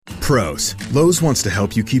pros, Lowe's wants to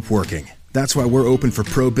help you keep working. That's why we're open for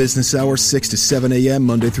pro business hours 6 to 7 a.m.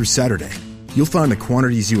 Monday through Saturday. You'll find the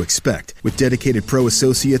quantities you expect with dedicated pro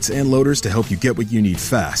associates and loaders to help you get what you need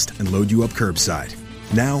fast and load you up curbside.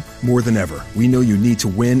 Now, more than ever, we know you need to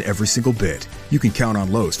win every single bid. You can count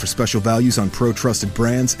on Lowe's for special values on pro-trusted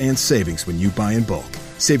brands and savings when you buy in bulk.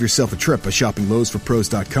 Save yourself a trip by shopping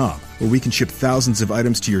Lowe'sForPros.com, where we can ship thousands of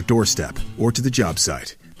items to your doorstep or to the job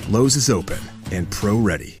site. Lowe's is open and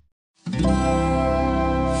pro-ready. Feral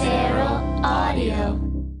Audio.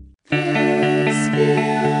 This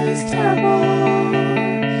feels terrible.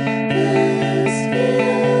 This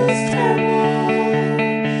feels terrible.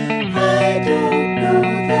 I don't know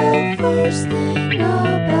the first thing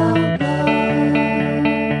about love.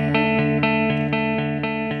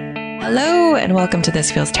 Hello and welcome to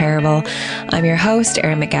This Feels Terrible. I'm your host,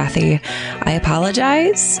 Erin McGathy. I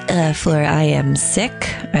apologize for I am sick.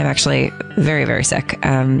 I'm actually very, very sick.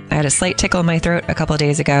 I had a slight tickle in my throat a couple of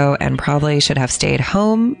days ago and probably should have stayed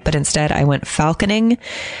home, but instead I went falconing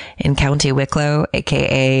in County Wicklow,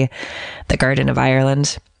 aka the Garden of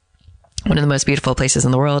Ireland. One of the most beautiful places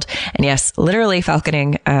in the world. And yes, literally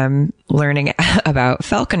falconing, learning about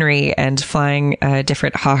falconry and flying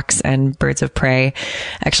different hawks and birds of prey.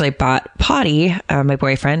 Actually bought Potty, my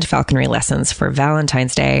boyfriend, falconry lessons for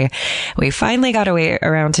Valentine's Day. We finally got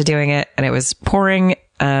around to doing it, and it was pouring,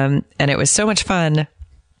 and it was so much fun.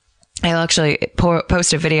 I'll actually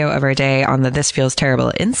post a video of our day on the This Feels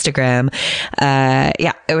Terrible Instagram.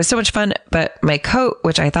 Yeah, it was so much fun. But my coat,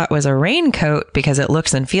 which I thought was a raincoat because it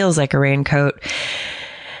looks and feels like a raincoat,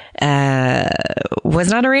 was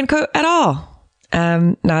not a raincoat at all.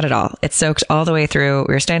 Not at all. It soaked all the way through.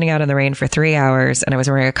 We were standing out in the rain for 3 hours, and I was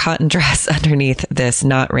wearing a cotton dress underneath this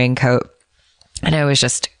not raincoat. And I was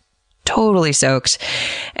just totally soaked,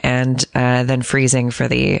 and then freezing for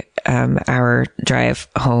the hour drive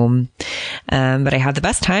home. But I had the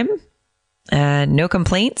best time. No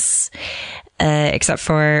complaints, except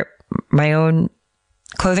for my own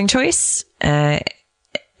clothing choice. Yeah,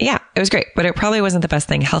 it was great, but it probably wasn't the best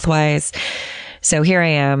thing health-wise. So here I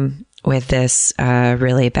am with this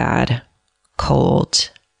really bad cold.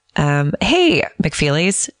 Hey,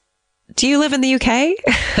 McFeelies. Do you live in the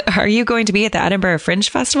UK? Are you going to be at the Edinburgh Fringe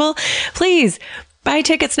Festival? Please buy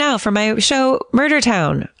tickets now for my show, Murder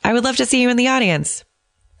Town. I would love to see you in the audience.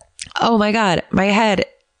 Oh my God, my head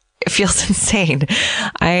feels insane.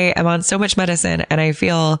 I am on so much medicine and I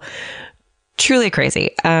feel truly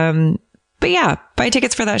crazy. But yeah, buy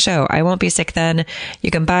tickets for that show. I won't be sick then.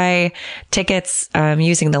 You can buy tickets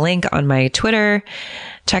using the link on my Twitter.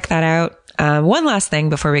 Check that out. One last thing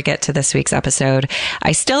before we get to this week's episode.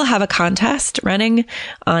 I still have a contest running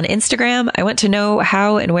on Instagram. I want to know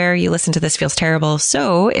how and where you listen to This Feels Terrible.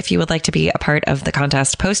 So if you would like to be a part of the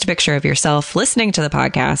contest, post a picture of yourself listening to the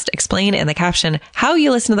podcast. Explain in the caption how you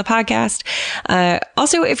listen to the podcast.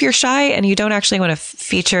 Also, if you're shy and you don't actually want to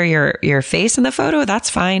feature your face in the photo, that's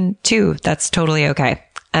fine too. That's totally okay.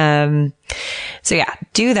 So yeah,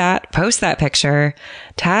 do that, post that picture,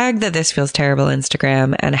 tag the This Feels Terrible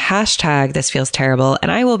Instagram and hashtag This Feels Terrible. And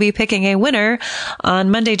I will be picking a winner on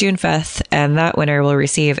Monday, June 5th. And that winner will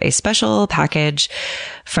receive a special package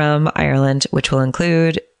from Ireland, which will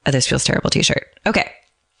include a This Feels Terrible t-shirt. Okay.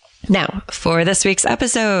 Now, for this week's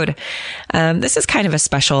episode, this is kind of a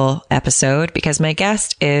special episode because my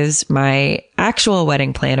guest is my actual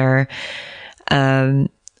wedding planner,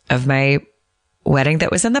 of my wedding that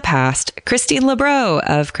was in the past, Christine Lebreau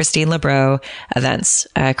of Christine Lebreau Events.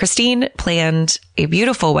 Christine planned a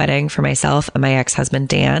beautiful wedding for myself and my ex-husband,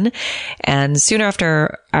 Dan. And soon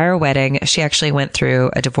after our wedding, she actually went through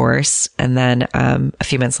a divorce. And then a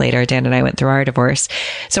few months later, Dan and I went through our divorce.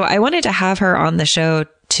 So I wanted to have her on the show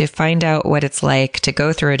to find out what it's like to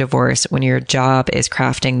go through a divorce when your job is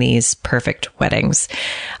crafting these perfect weddings.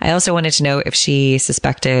 I also wanted to know if she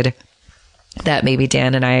suspected that maybe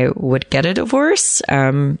Dan and I would get a divorce.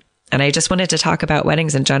 And I just wanted to talk about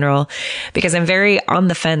weddings in general because I'm very on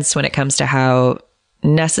the fence when it comes to how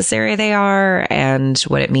necessary they are and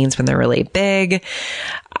what it means when they're really big.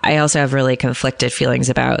 I also have really conflicted feelings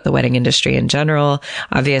about the wedding industry in general.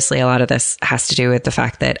 Obviously, a lot of this has to do with the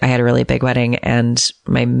fact that I had a really big wedding and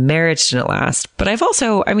my marriage didn't last. But I've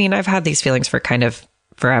also, I've had these feelings for kind of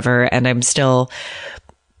forever, and I'm still,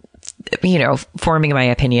 forming my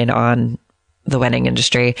opinion on the wedding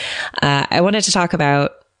industry. I wanted to talk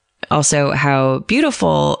about also how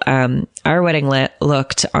beautiful our wedding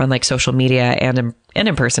looked on like social media and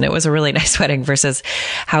in person. It was a really nice wedding versus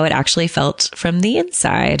how it actually felt from the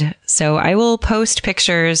inside. So I will post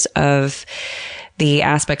pictures of the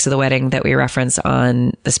aspects of the wedding that we reference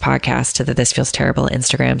on this podcast to the This Feels Terrible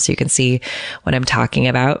Instagram so you can see what I'm talking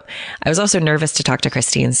about. I was also nervous to talk to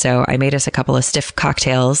Christine, so I made us a couple of stiff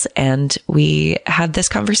cocktails and we had this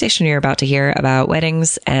conversation you're about to hear about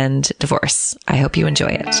weddings and divorce. I hope you enjoy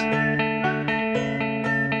it.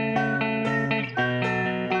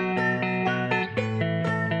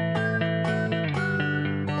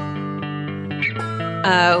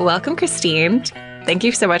 Welcome, Christine. Thank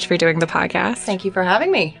you so much for doing the podcast. Thank you for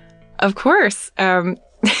having me. Of course. I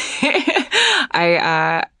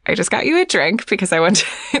just got you a drink because I want to.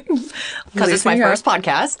 Because it's my first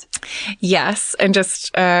podcast. Yes. And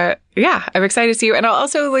just, I'm excited to see you. And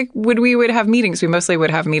also, when we would have meetings, we mostly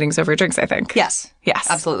would have meetings over drinks, I think. Yes. Yes.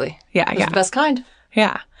 Absolutely. Yeah. It's the best kind.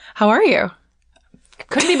 Yeah. How are you?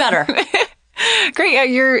 Couldn't be better. Great. Yeah,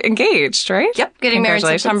 you're engaged, right? Yep. Getting married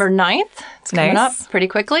September 9th. It's coming up pretty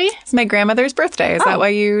quickly. It's my grandmother's birthday. Is that why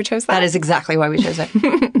you chose that? That is exactly why we chose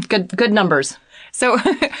it. Good numbers. So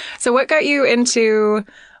what got you into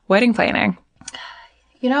wedding planning?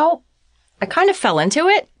 I kind of fell into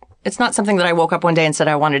it. It's not something that I woke up one day and said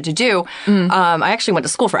I wanted to do. I actually went to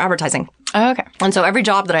school for advertising. Oh, okay. And so every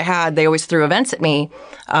job that I had, they always threw events at me.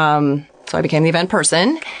 So I became the event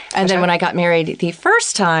person. And then when I got married the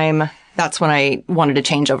first time, that's when I wanted to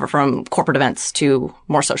change over from corporate events to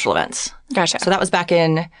more social events. Gotcha. So that was back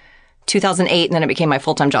in 2008, and then it became my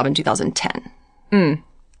full-time job in 2010.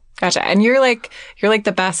 Gotcha. And you're like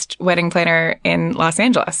the best wedding planner in Los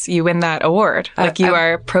Angeles. You win that award. You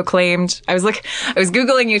are proclaimed. I was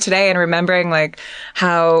Googling you today and remembering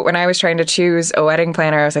how when I was trying to choose a wedding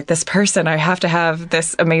planner, I was like, this person, I have to have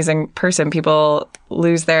this amazing person. People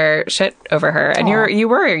lose their shit over her. And you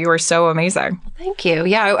were so amazing. Thank you.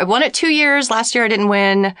 Yeah, I won it 2 years. Last year I didn't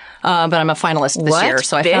win, but I'm a finalist this year.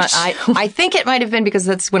 So I think it might have been because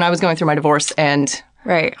that's when I was going through my divorce and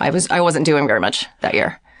right. I wasn't doing very much that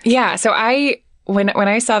year. Yeah. So when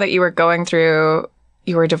I saw that you were going through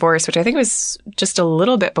your divorce, which I think was just a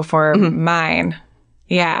little bit before mine.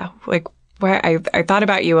 Yeah. I thought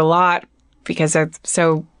about you a lot because I'm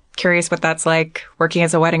so curious what that's like working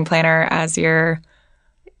as a wedding planner as your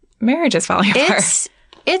marriage is falling apart.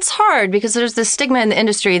 It's hard because there's this stigma in the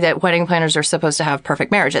industry that wedding planners are supposed to have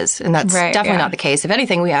perfect marriages. And that's definitely not the case. If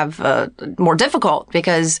anything, we have more difficult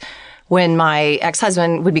because when my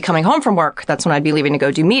ex-husband would be coming home from work, that's when I'd be leaving to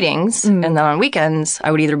go do meetings. And then on weekends,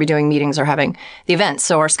 I would either be doing meetings or having the events.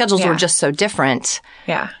 So our schedules were just so different.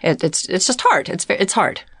 Yeah. It's just hard. It's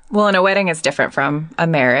hard. Well, and a wedding is different from a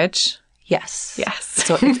marriage. Yes.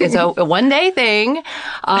 So it's a one-day thing.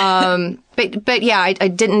 But yeah, I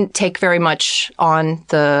didn't take very much on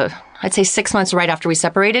I'd say 6 months right after we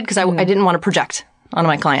separated because I didn't want to project on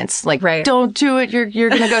my clients. Don't do it. You're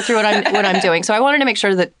going to go through what I'm doing. So I wanted to make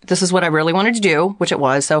sure that this is what I really wanted to do, which it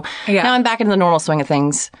was. So now I'm back into the normal swing of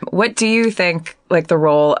things. What do you think the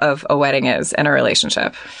role of a wedding is in a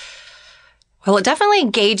relationship? Well, it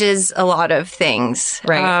definitely gauges a lot of things.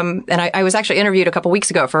 Right. And I was actually interviewed a couple weeks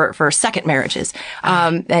ago for second marriages,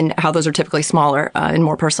 and how those are typically smaller, and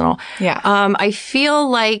more personal. Yeah. I feel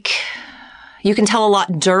like you can tell a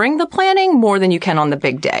lot during the planning more than you can on the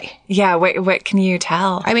big day. Yeah. What can you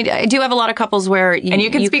tell? I mean, I do have a lot of couples where and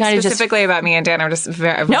you can speak specifically about me and Dan. I'm just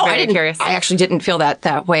very curious. I actually didn't feel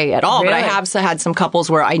that way at all. Really? But I have had some couples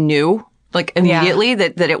where I knew immediately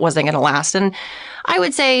that it wasn't going to last. And I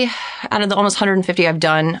would say out of the almost 150 I've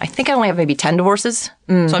done, I think I only have maybe 10 divorces.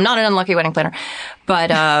 So I'm not an unlucky wedding planner.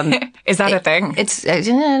 But is that a thing?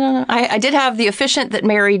 I did have the officiant that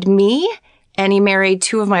married me. And he married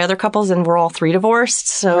two of my other couples, and we're all 3 divorced.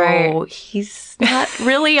 So he's not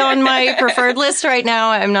really on my preferred list right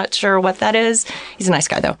now. I'm not sure what that is. He's a nice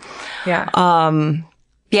guy, though. Yeah.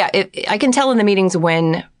 I can tell in the meetings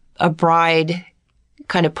when a bride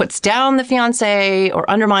kind of puts down the fiancé or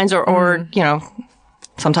undermines or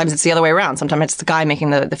sometimes it's the other way around. Sometimes it's the guy making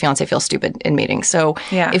the fiancé feel stupid in meetings. So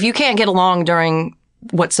if you can't get along during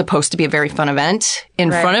what's supposed to be a very fun event in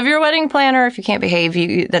front of your wedding planner, if you can't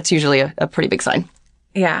behave, that's usually a pretty big sign.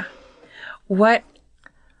 Yeah. What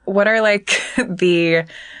are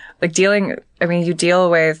dealing, I mean, you deal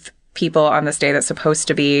with people on this day that's supposed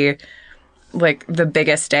to be the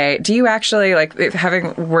biggest day. Do you actually,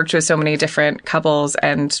 having worked with so many different couples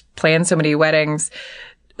and planned so many weddings,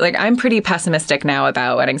 I'm pretty pessimistic now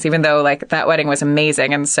about weddings, even though that wedding was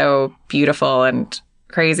amazing and so beautiful and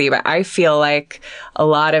crazy. But I feel like a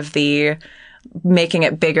lot of the making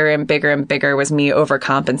it bigger and bigger and bigger was me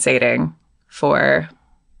overcompensating for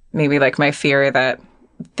maybe my fear that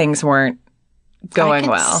things weren't going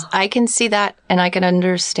well. I can see that and I can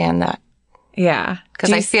understand that. Yeah.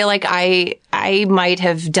 Because I feel like I might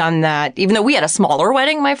have done that, even though we had a smaller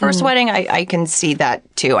wedding, my first wedding, I can see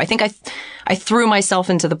that too. I think I threw myself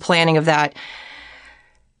into the planning of that,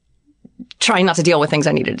 trying not to deal with things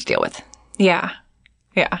I needed to deal with. Yeah.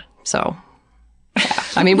 Yeah. So, yeah.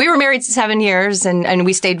 I mean, we were married 7 years and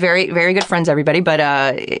we stayed very, very good friends, everybody. But,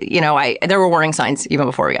 there were warning signs even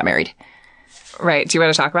before we got married. Right. Do you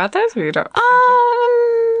want to talk about this or you don't?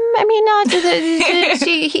 I mean, not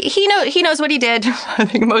he knows what he did. I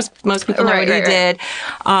think most people know what he did.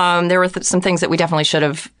 There were some things that we definitely should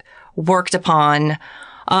have worked upon.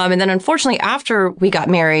 And then unfortunately, after we got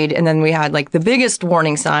married and then we had like the biggest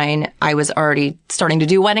warning sign, I was already starting to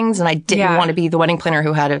do weddings and I didn't want to be the wedding planner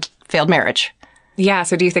who had a failed marriage. Yeah.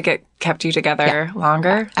 So do you think it kept you together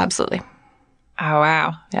longer? Absolutely. Oh,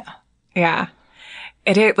 wow. Yeah. Yeah.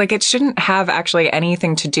 It shouldn't have actually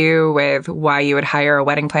anything to do with why you would hire a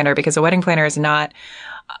wedding planner, because a wedding planner is not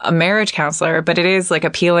a marriage counselor, but it is like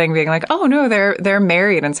appealing, being like, oh no, they're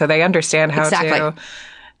married. And so they understand how to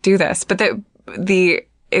do this. But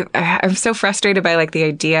I'm so frustrated by like the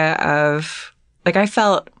idea of like, I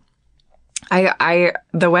felt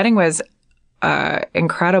the wedding was,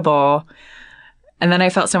 incredible. And then I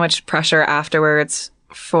felt so much pressure afterwards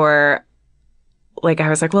for, like, I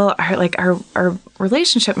was like, well, our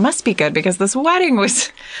relationship must be good because this wedding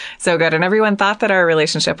was so good. And everyone thought that our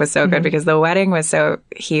relationship was so good because the wedding was so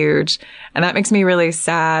huge. And that makes me really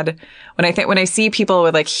sad. When I see people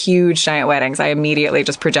with like huge giant weddings, I immediately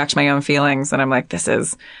just project my own feelings. And I'm like, this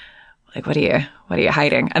is like, what are you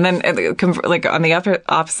hiding? And then like on the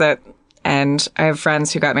opposite end, I have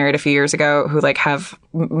friends who got married a few years ago who like have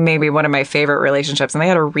maybe one of my favorite relationships. And they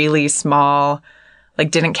had a really small,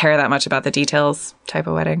 like, didn't care that much about the details type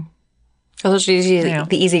of wedding. Those are the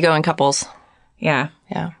easygoing couples. Yeah.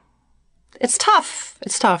 Yeah. It's tough.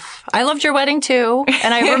 It's tough. I loved your wedding too.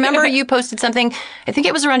 And I remember you posted something, I think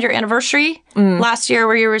it was around your anniversary last year,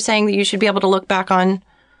 where you were saying that you should be able to look back on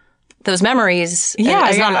those memories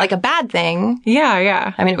as not like a bad thing. Yeah,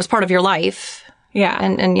 yeah. I mean, it was part of your life. Yeah.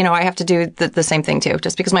 And I have to do the same thing too.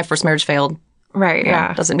 Just because my first marriage failed. Right,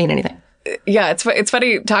 yeah. Doesn't mean anything. Yeah, it's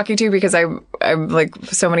funny talking to you because I'm like,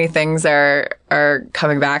 so many things are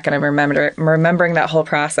coming back and I'm remembering that whole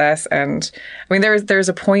process. And I mean, there's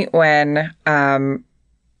a point when,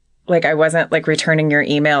 like I wasn't like returning your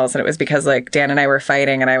emails and it was because like Dan and I were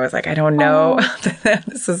fighting and I was like, I don't know how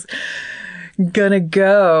this is gonna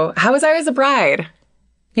go. How was I as a bride?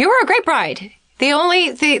 You were a great bride.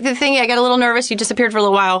 The thing, I got a little nervous. You disappeared for a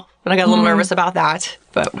little while, and I got a little nervous about that.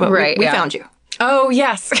 But we found you. Oh,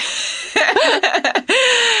 yes.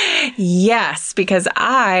 Yes, because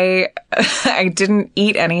I didn't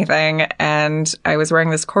eat anything and I was wearing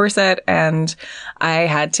this corset and I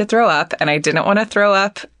had to throw up and I didn't want to throw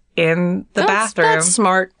up in the bathroom. That's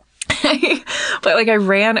smart. But like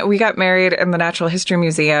we got married in the Natural History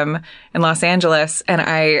Museum in Los Angeles and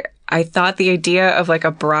I thought the idea of like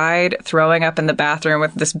a bride throwing up in the bathroom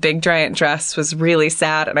with this big giant dress was really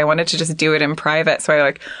sad. And I wanted to just do it in private. So I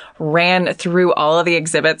like ran through all of the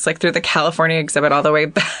exhibits, like through the California exhibit all the way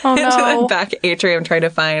back to the back atrium trying to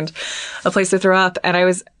find a place to throw up. And I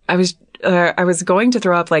was going to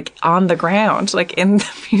throw up like on the ground, like in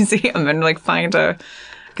the museum and like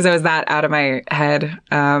because I was that out of my head.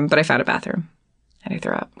 But I found a bathroom and I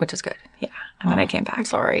threw up. Which is good. Yeah. And then I came back. I'm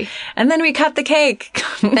sorry. And then we cut the cake.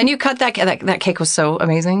 Then you cut that cake was so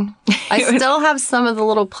amazing. I still have some of the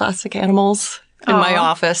little plastic animals in my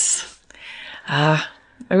office. That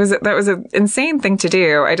was an insane thing to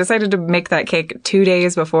do. I decided to make that cake 2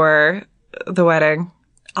 days before the wedding.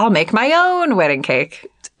 I'll make my own wedding cake.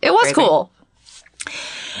 It was cool.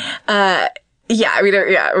 Yeah, I mean,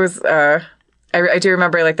 it was, I do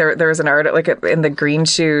remember like there was an article, like in the Green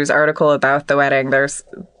Shoes article about the wedding, there's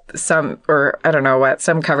some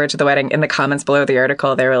coverage of the wedding. In the comments below the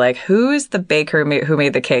article, they were like, who is the baker who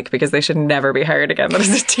made the cake? Because they should never be hired again. That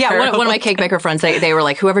is one of my cake maker friends, they were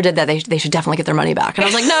like, whoever did that, they should definitely get their money back. And I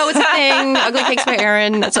was like, no, it's a thing. Ugly Cakes by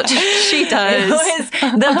Erin. That's what she does. It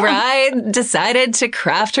was the bride decided to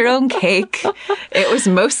craft her own cake. It was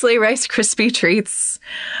mostly Rice Krispie treats.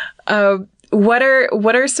 What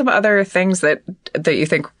are some other things that you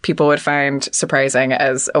think people would find surprising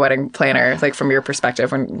as a wedding planner, like from your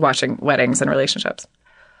perspective when watching weddings and relationships?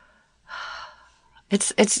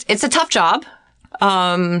 It's a tough job.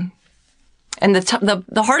 And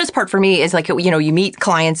the hardest part for me is like, you meet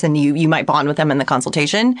clients and you might bond with them in the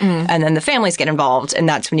consultation and then the families get involved. And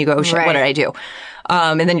that's when you go, oh, shit, what did I do?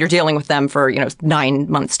 And then you're dealing with them for,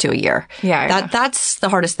 9 months to a year. Yeah. That's the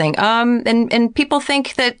hardest thing. And people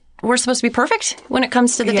think that we're supposed to be perfect when it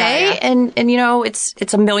comes to the day. yeah. And, you know,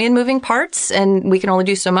 it's a million moving parts and we can only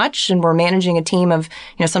do so much. And we're managing a team of,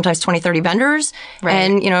 you know, sometimes 20, 30 vendors. Right.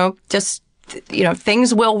 And, you know, just, you know,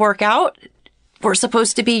 things will work out. We're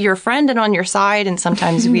supposed to be your friend and on your side. And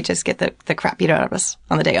sometimes we just get the crap beat out of us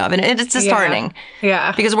on the day of. And it's disheartening.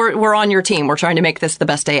 Yeah. Because we're on your team. We're trying to make this the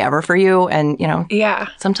best day ever for you. And, you know, Yeah.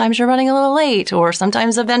 sometimes you're running a little late or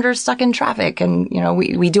sometimes a vendor's stuck in traffic. And, you know,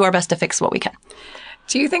 we do our best to fix what we can.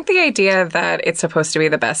 Do you think the idea that it's supposed to be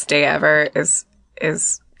the best day ever is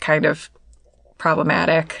kind of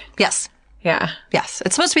problematic? Yes. Yeah. Yes.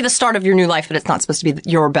 It's supposed to be the start of your new life, but it's not supposed to be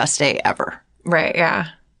your best day ever. Right. Yeah.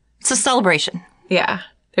 It's a celebration. Yeah.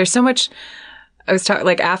 There's so much. I was talking,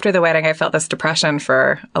 like, after the wedding, I felt this depression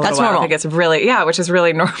for a little That's while. normal. I think it's really, yeah, which is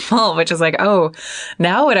really normal, which is like, oh,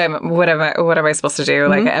 now what am I supposed to do?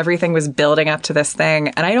 Like, everything was building up to this thing.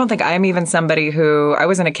 And I don't think I'm even somebody I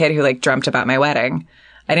wasn't a kid who like dreamt about my wedding.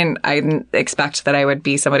 I didn't expect that I would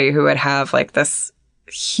be somebody who would have like this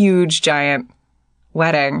huge, giant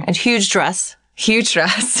wedding. And huge dress. Huge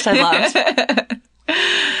dress. I loved.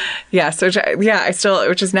 Yes,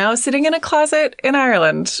 which is now sitting in a closet in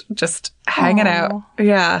Ireland, just hanging out.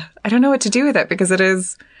 Yeah. I don't know what to do with it because I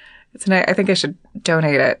think I should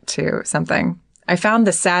donate it to something. I found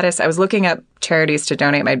the saddest, I was looking up charities to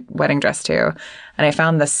donate my wedding dress to, and I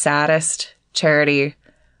found the saddest charity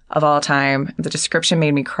of all time. The description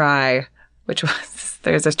made me cry, which was,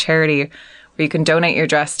 there's a charity where you can donate your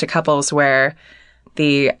dress to couples where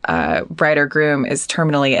the bride or groom is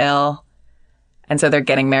terminally ill. And so they're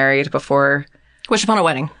getting married before. Wish Upon a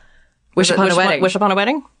Wedding. Wish Upon a Wedding. Wish Upon a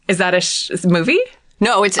Wedding? Is that a movie?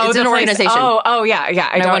 No, it's the an place. organization. Yeah.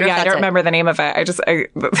 I wonder if don't that's remember the name of it.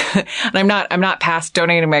 And I'm not past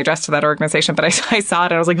donating my dress to that organization, but I saw it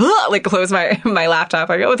and I was like, ugh, like close my laptop.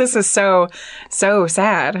 Like, oh, this is so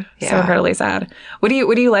sad. Yeah. So incredibly sad. What do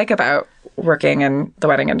you like about working in the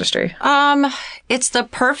wedding industry? It's the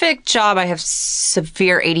perfect job. I have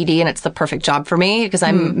severe ADD and it's the perfect job for me because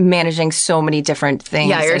I'm managing so many different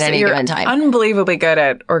things at any given time. Unbelievably good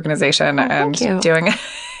at organization and you. doing it.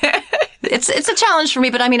 It's a challenge for me,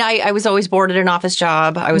 but I mean, I was always bored at an office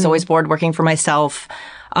job. I was always bored working for myself.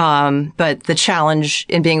 But the challenge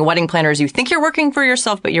in being a wedding planner is you think you're working for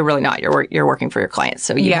yourself, but you're really not. You're working for your clients.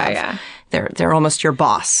 So they're almost your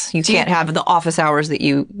boss. You can't have the office hours that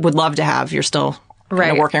you would love to have. You're still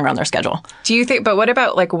kind of working around their schedule. Do you think, but what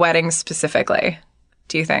about like weddings specifically?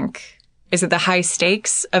 Do you think, is it the high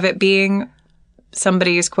stakes of it being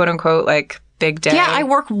somebody's quote unquote like big day? Yeah, I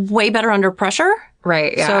work way better under pressure.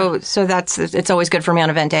 Right. Yeah. So it's always good for me on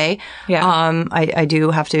event day. Yeah. I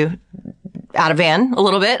do have to out of van a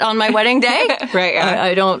little bit on my wedding day. Right. Yeah.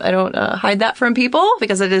 I don't hide that from people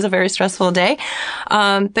because it is a very stressful day.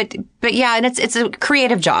 But yeah, and it's a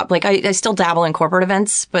creative job. Like I still dabble in corporate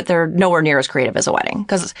events, but they're nowhere near as creative as a wedding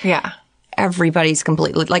because everybody's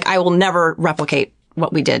completely like, I will never replicate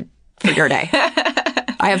what we did for your day.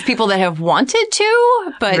 I have people that have wanted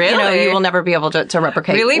to, but you will never be able to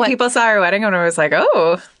replicate. Really? People saw our wedding and I was like,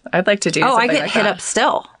 oh, I'd like to do something I get like hit that. up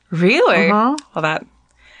still. Really? Well, that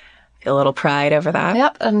feel a little pride over that.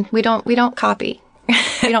 Yep, and we don't copy.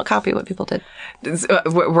 We don't copy what people did.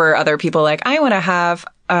 Were other people like, I want to have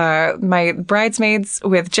my bridesmaids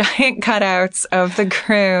with giant cutouts of the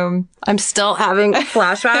groom? I'm still having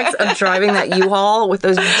flashbacks of driving that U-Haul with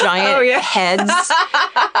those giant heads.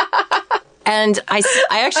 And I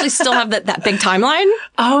actually still have that big timeline.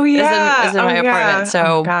 Oh, yeah. Is in my apartment.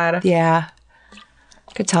 So, God. Yeah.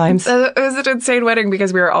 Good times. It was an insane wedding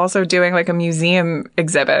because we were also doing like a museum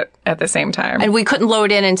exhibit at the same time. And we couldn't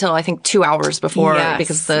load in until I think 2 hours before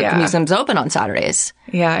because the yeah. museum's open on Saturdays.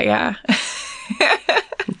 Yeah.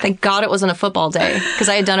 Thank God it wasn't a football day because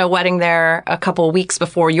I had done a wedding there a couple of weeks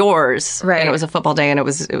before yours. Right. And it was a football day and it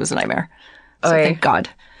was a nightmare. So thank God.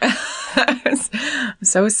 I'm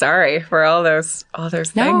so sorry for all those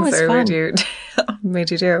things that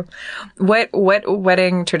made you do. What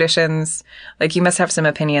wedding traditions, like you must have some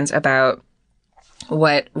opinions about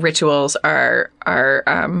what rituals are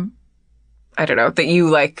I don't know, that you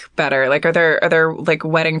like better. Like are there like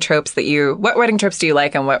wedding tropes what wedding tropes do you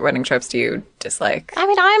like and what wedding tropes do you dislike? I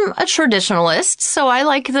mean, I'm a traditionalist, so I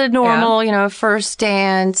like the normal, first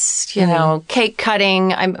dance, cake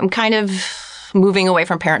cutting. I'm kind of moving away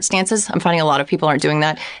from parent stances. I'm finding a lot of people aren't doing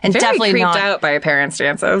that. And Very definitely creeped not out by parent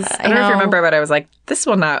stances. I don't know if you remember, but I was like,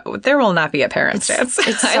 there will not be a parent stance.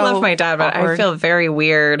 It's I so love my dad, but awkward. I feel very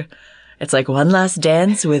weird. It's like one last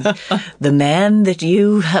dance with the man that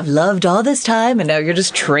you have loved all this time, and now you're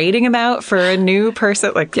just trading him out for a new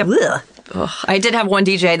person. Like, ugh. I did have one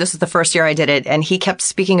DJ. This was the first year I did it, and he kept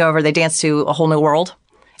speaking over. They danced to A Whole New World.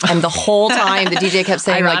 And the whole time the DJ kept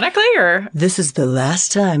saying, like, Ironically, or this is the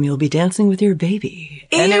last time you'll be dancing with your baby.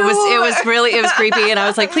 And it was creepy. And I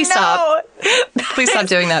was like, please stop. Please stop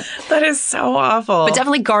doing that. that is so awful. But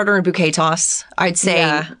definitely garter and bouquet toss. I'd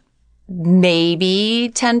say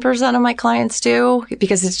maybe 10% of my clients do,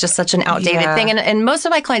 because it's just such an outdated thing. And most of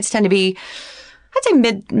my clients tend to be, I'd say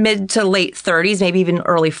mid to late 30s, maybe even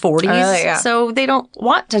early 40s. So they don't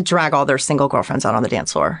want to drag all their single girlfriends out on the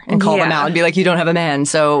dance floor and call them out and be like, you don't have a man,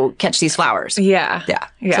 so catch these flowers. Yeah.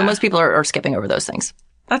 So most people are skipping over those things.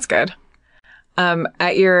 That's good.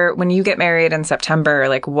 When you get married in September,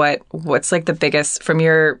 like what's like the biggest from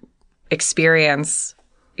your experience?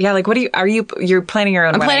 Yeah, like you're planning your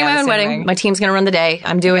own wedding? I'm planning my own wedding. My team's going to run the day.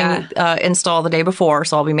 I'm doing install the day before,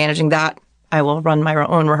 so I'll be managing that. I will run my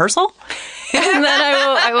own rehearsal. And then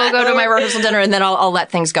I will go to my rehearsal dinner, and then I'll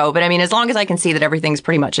let things go. But I mean, as long as I can see that everything's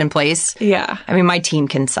pretty much in place. Yeah. I mean, my team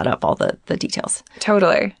can set up all the details.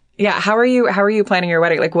 Totally. Yeah. How are you planning your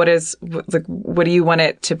wedding? Like, what do you want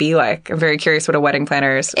it to be like? I'm very curious what a wedding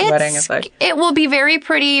planner's wedding is like. It will be very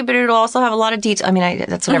pretty, but it'll also have a lot of detail. I mean,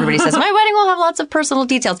 that's what everybody says. My wedding will have lots of personal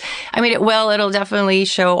details. I mean, it'll definitely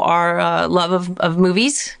show our love of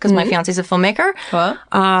movies, because my fiance's a filmmaker.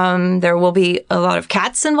 Well. There will be a lot of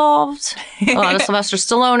cats involved, a lot of Sylvester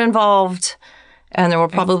Stallone involved. And there will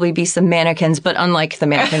probably be some mannequins, but unlike the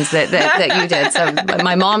mannequins that you did. So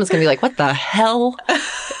my mom is going to be like, what the hell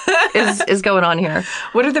is going on here?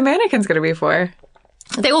 What are the mannequins going to be for?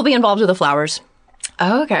 They will be involved with the flowers.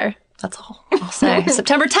 Oh, okay. That's all I'll say.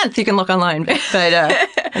 September 10th, you can look online, but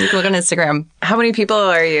you can look on Instagram. How many people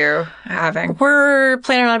are you having? We're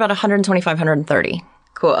planning on about 125, 130.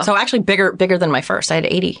 Cool. So actually bigger than my first. I had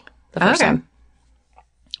 80 the first time.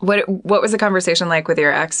 What was the conversation like with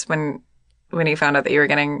your ex when you found out that you were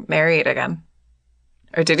getting married again?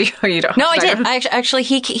 Or did you? Or you don't? No, I did. Actually,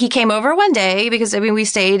 he came over one day because, I mean, we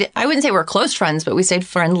stayed, I wouldn't say we're close friends, but we stayed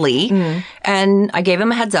friendly. And I gave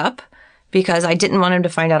him a heads up because I didn't want him to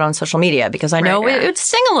find out on social media, because I know it would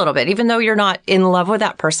sting a little bit, even though you're not in love with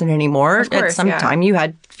that person anymore. Of course, at some time you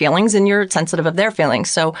had feelings and you're sensitive of their feelings.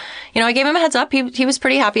 So, I gave him a heads up. He was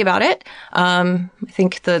pretty happy about it. I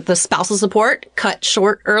think the spousal support cut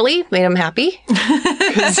short early made him happy,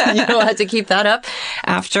 because had to keep that up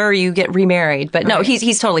after you get remarried. But no,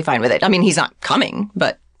 he's totally fine with it. I mean, he's not coming,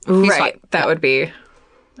 but he's fine. That would be,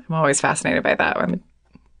 I'm always fascinated by that when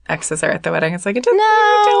exes are at the wedding. It's like, you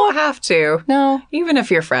don't have to. No. Even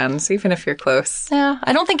if you're friends, even if you're close. Yeah.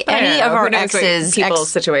 I don't think any of our exes,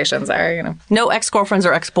 people's situations are, No ex-girlfriends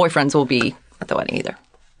or ex-boyfriends will be at the wedding either.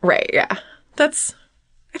 Right. Yeah. I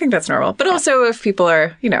think that's normal. But also if people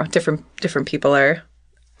are, different people are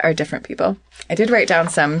different people. I did write down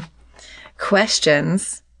some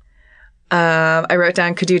questions. I wrote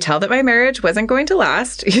down, could you tell that my marriage wasn't going to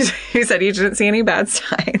last? You said you didn't see any bad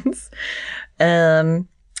signs.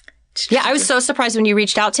 Yeah, I was so surprised when you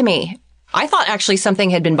reached out to me. I thought actually something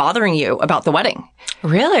had been bothering you about the wedding.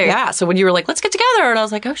 Really? Yeah. So when you were like, let's get together, and I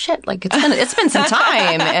was like, oh shit, like it's been some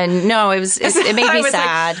time. And no, it made me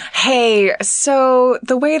sad. Like, hey, so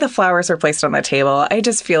the way the flowers were placed on the table, I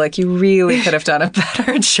just feel like you really could have done a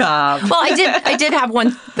better job. Well, I did have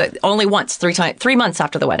one only once, 3 months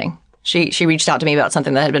after the wedding. She reached out to me about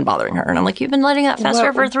something that had been bothering her, and I'm like, you've been letting that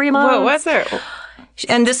fester for 3 months. What was it?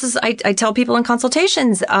 And this is, I tell people in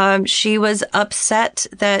consultations, she was upset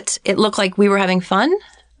that it looked like we were having fun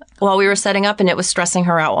while we were setting up, and it was stressing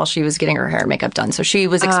her out while she was getting her hair and makeup done. So she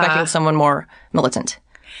was expecting someone more militant.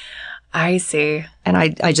 I see. And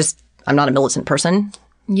I'm not a militant person.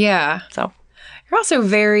 Yeah. So you're also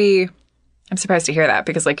I'm surprised to hear that,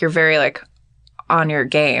 because like you're very like on your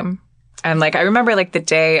game. And like, I remember like the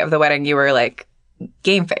day of the wedding, you were like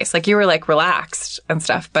game face, like you were like relaxed and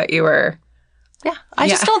stuff, but you were... Yeah. I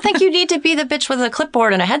just don't think you need to be the bitch with a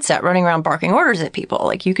clipboard and a headset running around barking orders at people.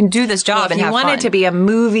 Like, you can do this job and have fun. You want it to be a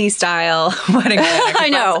movie style wedding. I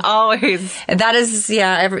know. Always. That is,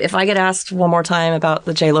 if I get asked one more time about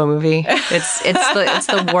the J-Lo movie, it's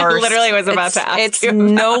the worst. I literally was about to ask It's you.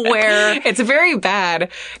 nowhere. It's very bad.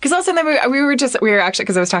 Because also then we were actually,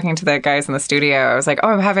 because I was talking to the guys in the studio, I was like, oh,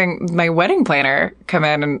 I'm having my wedding planner come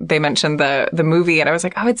in, and they mentioned the movie, and I was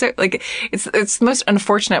like, oh, it's the most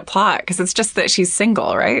unfortunate plot, because it's just that she's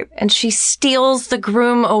single, right? And she steals the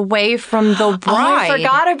groom away from the bride. Oh, I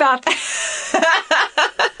forgot about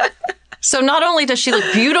that. So not only does she look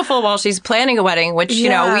beautiful while she's planning a wedding, which, you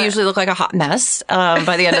know, we usually look like a hot mess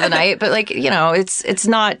by the end of the night, but like, you know, it's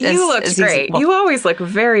not as, You looked as great. easy. Well, You always look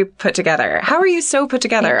very put together. How are you so put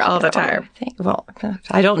together all the time? well,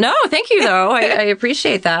 I don't know. Thank you, though. I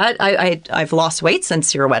appreciate that. I've lost weight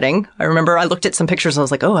since your wedding. I remember I looked at some pictures and I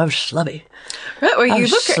was like, oh, I was schlubby. Well, you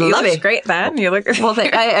schlubby. look great then. You look Well,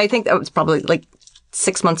 I think that was probably like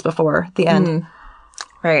 6 months before the end.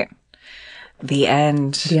 right. The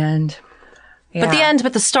end. The end. Yeah. But the end,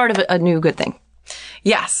 but the start of a new good thing.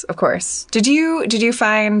 Yes, of course. Did you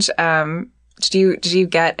find did you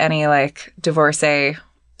get any like divorcee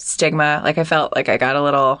stigma? Like I felt like I got a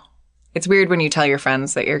little. It's weird when you tell your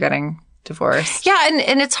friends that you're getting divorced. Yeah,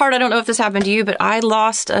 and it's hard. I don't know if this happened to you, but I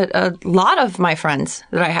lost a lot of my friends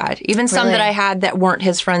that I had, even some that I had that weren't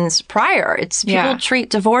his friends prior. It's people treat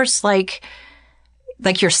divorce like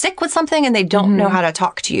you're sick with something and they don't know how to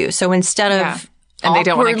talk to you. So instead of and they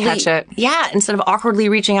don't want to catch it. Yeah, instead of awkwardly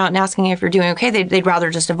reaching out and asking if you're doing okay, they'd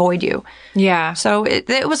rather just avoid you. Yeah. So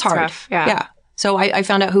it was hard. Tough, yeah. So I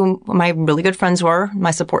found out who my really good friends were,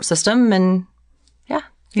 my support system, and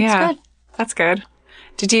Good. That's good.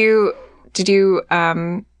 Did you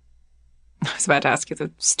I was about to ask you the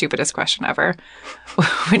stupidest question ever,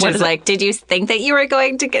 which is like, did you think that you were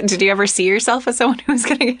going to did you ever see yourself as someone who was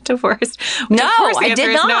going to get divorced? No, Of course the I answer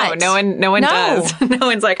did is not. No one does. No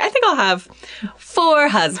one's like, I think I'll have 4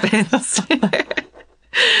 husbands.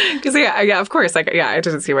 Because of course, like, I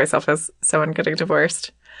didn't see myself as someone getting divorced.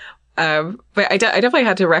 But I definitely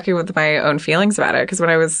had to reckon with my own feelings about it. Because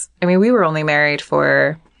we were only married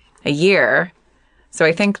for a year. So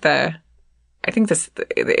I think it's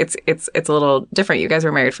a little different. You guys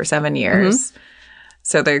were married for 7 years.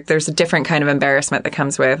 So there's a different kind of embarrassment that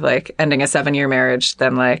comes with like ending a 7-year marriage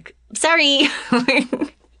than like, sorry.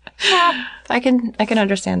 yeah, I can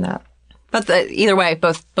understand that. But either way,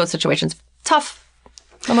 both situations tough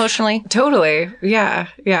emotionally. Totally. Yeah.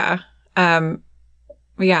 Yeah. But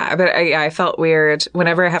I felt weird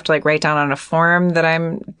whenever I have to like write down on a form that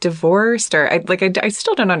I'm divorced, or I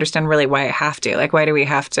still don't understand really why I have to. Like, why do we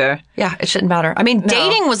have to? Yeah, it shouldn't matter. I mean,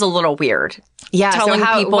 dating was a little weird. Yeah, telling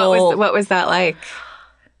people what was that like?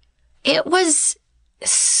 It was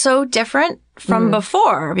so different from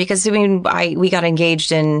before because we got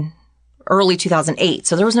engaged in early 2008,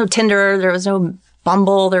 so there was no Tinder, there was no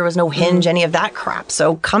Bumble, there was no Hinge, any of that crap.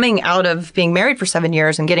 So coming out of being married for 7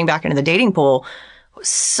 years and getting back into the dating pool was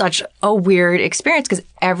such a weird experience because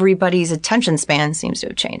everybody's attention span seems to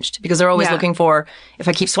have changed because they're always looking for, if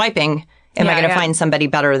I keep swiping, am I going to find somebody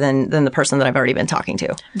better than the person that I've already been talking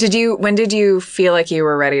to? When did you feel like you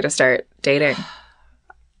were ready to start dating?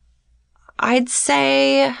 I'd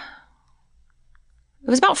say it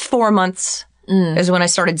was about 4 months is when I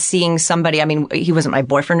started seeing somebody. I mean, he wasn't my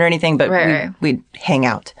boyfriend or anything, but we'd hang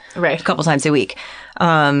out a couple times a week.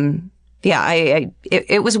 It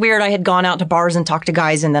was weird. I had gone out to bars and talked to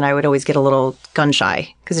guys, and then I would always get a little gun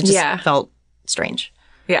shy because it just felt strange.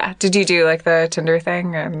 Yeah. Did you do like the Tinder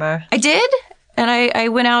thing? I did. And I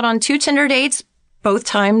went out on 2 Tinder dates. Both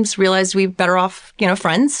times realized we better off,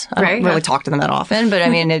 friends. I don't really talk to them that often, but I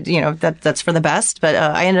mean, that's for the best. But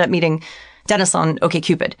I ended up meeting Dennis on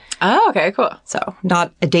OkCupid. Oh, okay, cool. So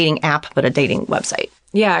not a dating app, but a dating website.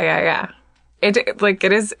 Yeah. It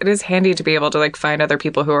is handy to be able to like find other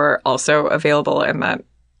people who are also available in that.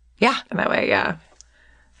 Yeah. In that way. Yeah.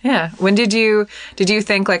 Yeah. When did you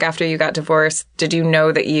think like after you got divorced, did you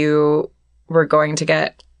know that you were going to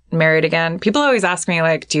get married again? People always ask me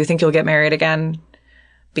like, do you think you'll get married again?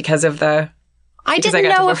 Because I didn't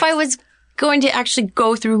know if I was going to actually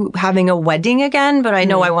go through having a wedding again, but I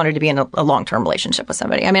know I wanted to be in a long-term relationship with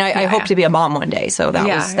somebody. I mean, I hope to be a mom one day. So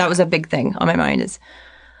that was a big thing on my mind is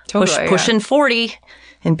pushing 40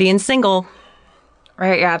 and being single.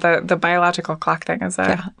 Right. Yeah. The biological clock thing is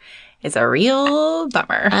a real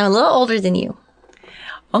bummer. I'm a little older than you.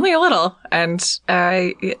 Only a little, and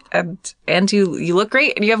you look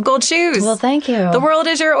great, and you have gold shoes. Well, thank you. The world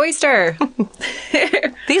is your oyster.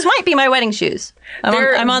 These might be my wedding shoes.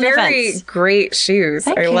 I'm on the fence. Very great shoes.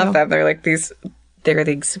 I love them. They're like these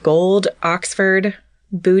gold Oxford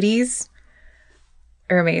booties.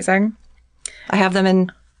 They're amazing. I have them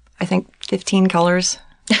in, I think, 15 colors.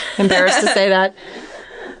 Embarrassed to say that.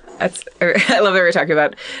 I love that we're talking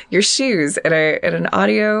about your shoes in an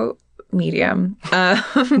audio medium.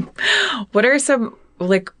 What are some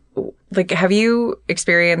like have you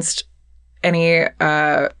experienced any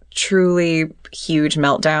truly huge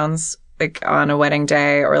meltdowns like on a wedding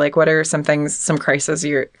day, or like what are some crises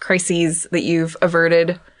that you've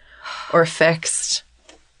averted or fixed?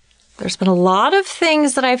 There's been a lot of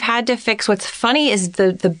things that I've had to fix. What's funny is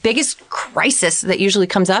the biggest crisis that usually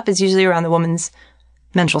comes up is usually around the woman's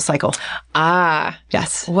menstrual cycle. Ah,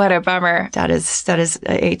 Yes. what a bummer. That is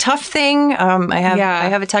a tough thing. I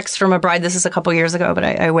have a text from a bride. This is a couple years ago, but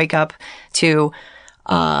I wake up to,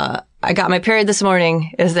 I got my period this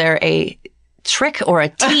morning. Is there a trick or a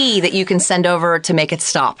tea that you can send over to make it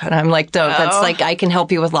stop? And I'm like, no, that's like, I can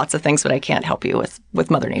help you with lots of things, but I can't help you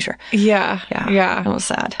with Mother Nature. Yeah. It was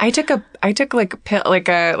sad. I took like pill,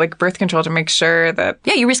 like birth control to make sure that.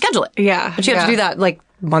 Yeah, you reschedule it. Yeah. But you have to do that like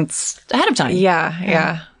months ahead of time.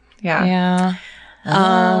 Yeah.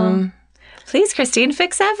 Please, Christine,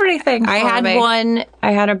 fix everything. I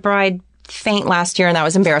had a bride faint last year, and that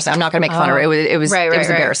was embarrassing. I'm not going to make fun of her. It was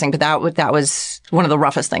embarrassing, but that was one of the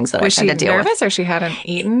roughest things that Was I had to deal with. Was she nervous, or she hadn't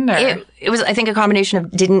eaten? Or? It was, I think, a combination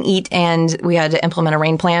of didn't eat, and we had to implement a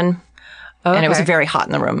rain plan, and it was very hot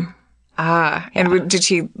in the room. And did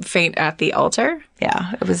she faint at the altar?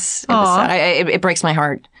 Yeah, it was sad. It breaks my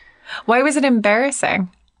heart. Why was it embarrassing?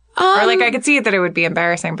 Or like I could see that it would be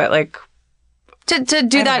embarrassing, but like to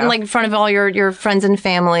do that in front of all your friends and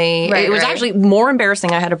family. It was actually more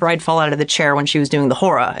embarrassing. I had a bride fall out of the chair when she was doing the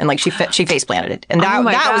hora, and she face planted it, and that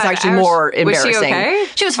was actually more embarrassing. Was she okay?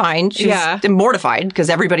 She was fine. She was mortified because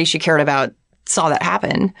everybody she cared about saw that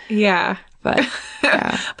happen. Yeah, but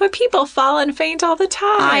but people fall and faint all the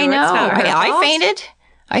time. I know.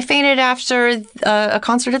 I fainted after a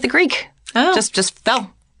concert at the Greek. Oh. Just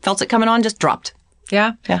felt it coming on, just dropped.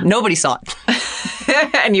 Yeah. Nobody saw it.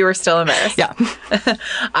 And you were still embarrassed. Yeah.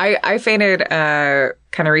 I fainted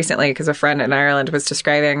kind of recently because a friend in Ireland was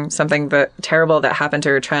describing something terrible that happened to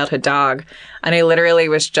her childhood dog. And I literally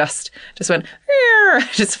was just went,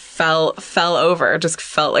 just fell over. Just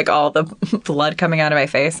felt like all the blood coming out of my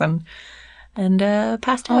face and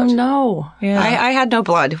passed out. Oh, no. Yeah. I had no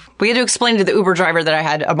blood. We had to explain to the Uber driver that I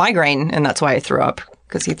had a migraine, and that's why I threw up,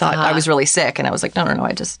 because he thought I was really sick. And I was like, no,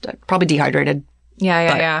 I probably dehydrated.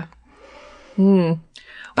 Yeah.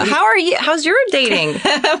 But how are you? How's your dating?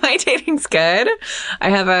 My dating's good. I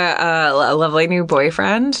have a lovely new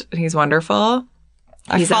boyfriend. He's wonderful.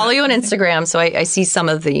 I follow you on Instagram, so I see some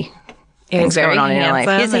of the things going on in your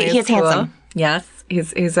life. He's handsome. Yes,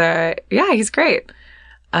 he's great.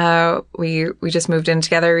 We just moved in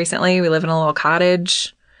together recently. We live in a little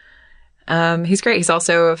cottage. He's great. He's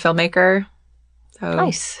also a filmmaker. So,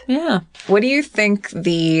 nice. Yeah. What do you think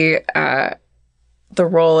the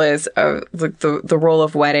role is of the role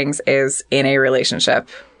of weddings is in a relationship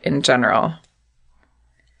in general?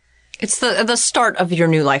 It's the start of your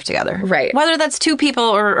new life together, right? Whether that's 2 people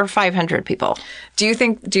or 500 people. Do you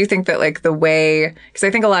think that like the way, because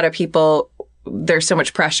I think a lot of people, there's so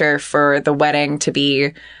much pressure for the wedding to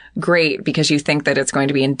be great because you think that it's going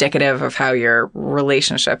to be indicative of how your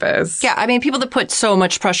relationship is. Yeah, I mean, people that put so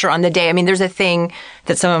much pressure on the day. I mean, there's a thing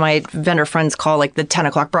that some of my vendor friends call like the 10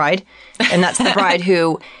 o'clock bride. And that's the bride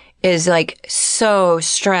who is like so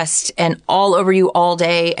stressed and all over you all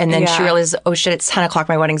day. And then she realizes, oh shit, it's 10 o'clock.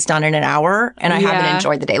 My wedding's done in an hour and I haven't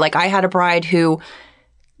enjoyed the day. Like I had a bride who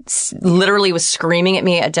literally was screaming at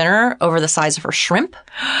me at dinner over the size of her shrimp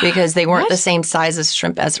because they weren't the same size as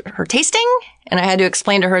shrimp as her tasting. And I had to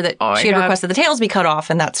explain to her that she had requested the tails be cut off,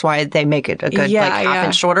 and that's why they make it a good half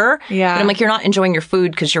inch shorter. Yeah. But I'm like, you're not enjoying your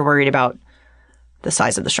food because you're worried about the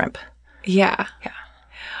size of the shrimp. Yeah.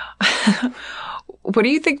 What do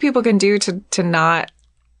you think people can do to not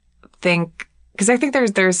think? Because I think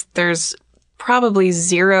there's probably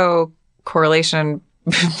zero correlation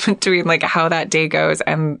between like how that day goes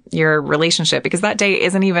and your relationship, because that day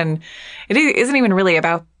isn't even really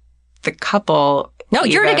about the couple. No,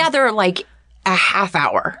 you're together like a half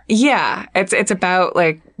hour. Yeah. It's about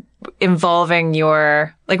like involving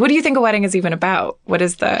your, like, what do you think a wedding is even about?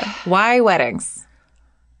 Why weddings?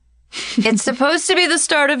 It's supposed to be the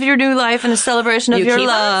start of your new life and the celebration of your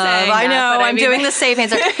love. I know. I'm doing the safe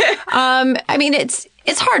answer. I mean, it's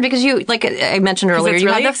hard because you, like I mentioned earlier, you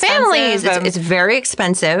really have the families. It's very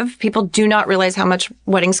expensive. People do not realize how much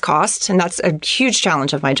weddings cost. And that's a huge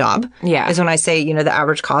challenge of my job. Yeah. Is when I say, the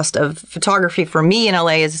average cost of photography for me in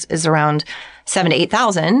LA is around $7,000 to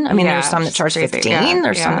 $8,000. I mean, there's some that charge 15.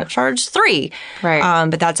 There's some that charge 3. Right.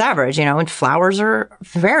 But that's average, and flowers are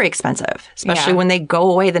very expensive, especially when they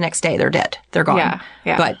go away the next day. They're dead. They're gone.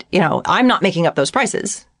 Yeah. But, I'm not making up those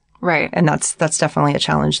prices. Right. And that's definitely a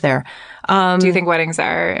challenge there. Do you think weddings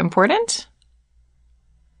are important?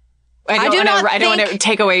 I don't want to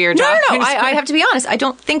take away your job. No. I have to be honest. I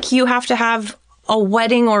don't think you have to have a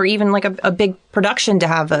wedding or even like a big production to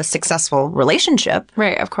have a successful relationship.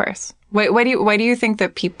 Right. Of course. Why do you think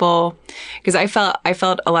that people, because I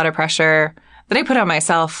felt a lot of pressure that I put on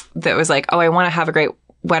myself that was like, oh, I want to have a great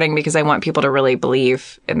wedding because I want people to really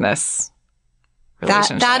believe in this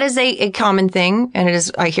relationship. That is a common thing, and it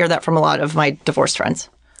is. I hear that from a lot of my divorced friends.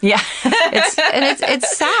 Yeah.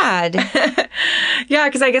 It's sad. Yeah,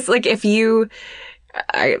 because I guess like if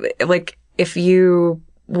you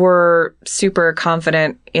were super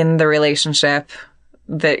confident in the relationship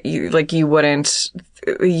that you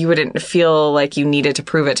wouldn't feel like you needed to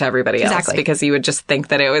prove it to everybody else because you would just think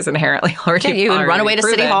that it was inherently already You would run away to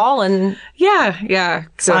City Hall and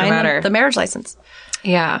sign the marriage license.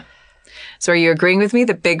 Yeah. So are you agreeing with me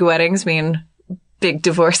that big weddings mean big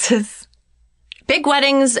divorces? Big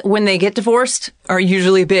weddings, when they get divorced, are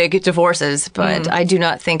usually big divorces, but I do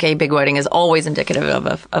not think a big wedding is always indicative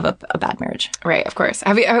of a bad marriage. Right, of course.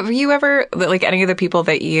 Have you ever, like any of the people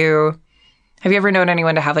that have you ever known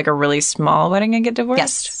anyone to have like a really small wedding and get divorced?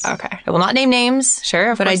 Yes. Okay. I will not name names.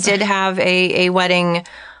 Sure, but I did have a wedding,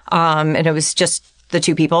 and it was just the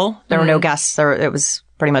two people. There were no guests. It was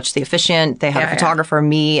pretty much the officiant. They had a photographer,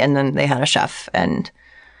 me, and then they had a chef, and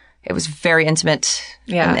it was very intimate.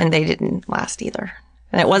 Yeah. And they didn't last either.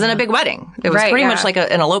 And it wasn't a big wedding. It was pretty much like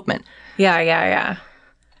an elopement. Yeah.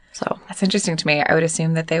 So that's interesting to me. I would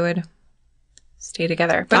assume that they would stay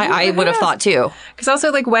together. But I would have thought too. Because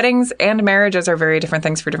also like weddings and marriages are very different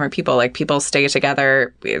things for different people. Like people stay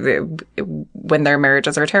together when their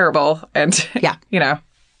marriages are terrible and, are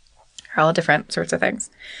all different sorts of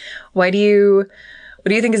things. What do you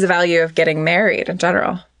think is the value of getting married in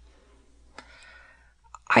general?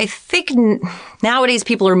 I think nowadays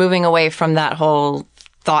people are moving away from that whole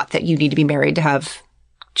thought that you need to be married to have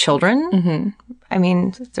children. Mm-hmm. I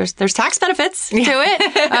mean, there's tax benefits to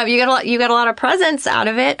it. You get a lot of presents out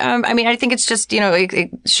of it. I mean, I think it's just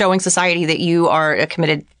showing society that you are a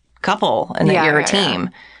committed couple and that you're a team.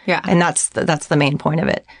 Yeah, and that's the main point of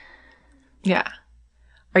it. Yeah.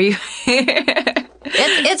 Are you?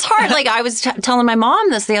 It's hard. Like I was telling my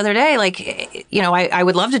mom this the other day. Like, I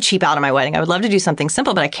would love to cheap out on my wedding. I would love to do something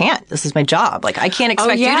simple, but I can't. This is my job. Like I can't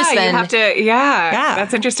expect you to spend. You have to. Yeah.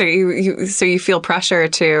 That's interesting. So you feel pressure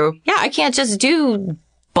to. Yeah, I can't just do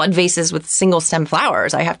bud vases with single stem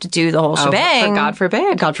flowers. I have to do the whole shebang. God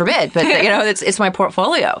forbid. God forbid. But it's my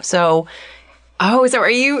portfolio. So. Oh, so are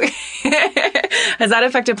you? Has that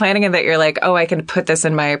affected planning in that you're like, oh, I can put this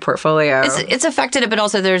in my portfolio? It's affected it, but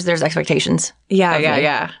also there's expectations.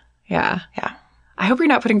 Yeah. I hope you're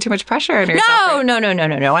not putting too much pressure on yourself.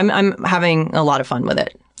 No. I'm having a lot of fun with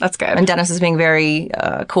it. That's good. And Dennis is being very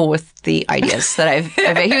cool with the ideas that I've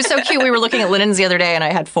he was so cute. We were looking at linens the other day, and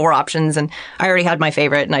I had 4 options, and I already had my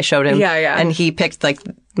favorite, and I showed him. Yeah. And he picked like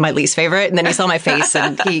my least favorite, and then he saw my face,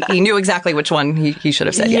 and he knew exactly which one he should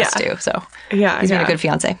have said yes to. So he's been a good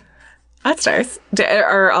fiance. That's nice.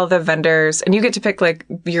 Are all the vendors, and you get to pick like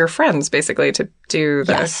your friends basically to do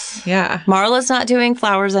the. Yes. Yeah. Marla's not doing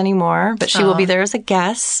flowers anymore, but she will be there as a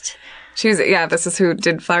guest. This is who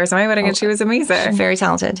did flowers at my wedding, and she was amazing. She's very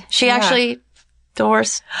talented. She actually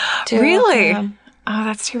divorced too. Really? Yeah. Oh,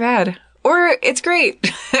 that's too bad. Or it's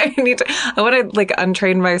great. I want to like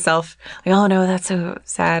untrain myself. Like, oh no, that's so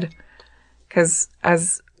sad. Because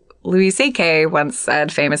as Louis C.K. once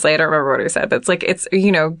said famously, I don't remember what he said, but it's like,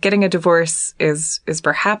 getting a divorce is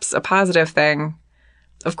perhaps a positive thing.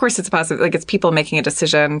 Of course it's a positive, like it's people making a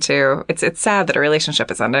decision to, it's sad that a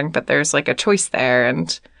relationship is ending, but there's like a choice there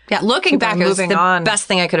and. Yeah, looking back, it was the best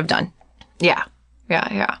thing I could have done. Yeah.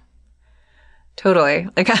 Totally.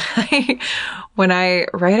 Like when I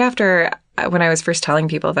was first telling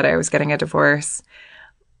people that I was getting a divorce,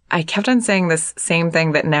 I kept on saying this same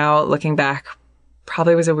thing that now looking back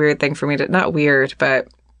probably was a weird thing for me to, not weird, but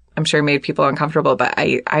I'm sure made people uncomfortable. But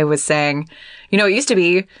I was saying, it used to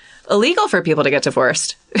be illegal for people to get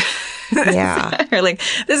divorced. Yeah. Or like,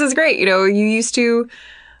 this is great. You used to,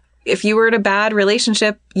 if you were in a bad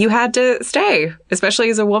relationship, you had to stay,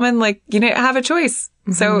 especially as a woman, like you didn't have a choice.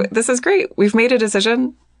 Mm-hmm. So this is great. We've made a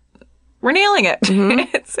decision. We're nailing it.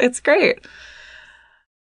 Mm-hmm. It's great.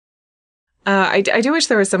 I do wish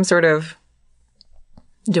there was some sort of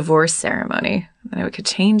divorce ceremony and it could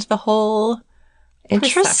change the whole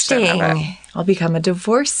Interesting. I'll become a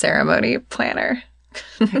divorce ceremony planner.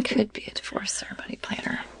 I could be a divorce ceremony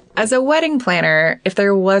planner. As a wedding planner, if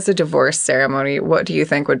there was a divorce ceremony, what do you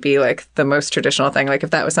think would be like the most traditional thing? Like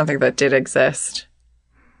if that was something that did exist?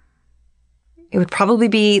 It would probably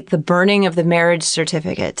be the burning of the marriage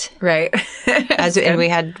certificate. Right. And we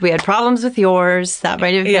had problems with yours. That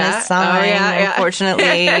might have been a sign,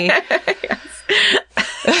 unfortunately.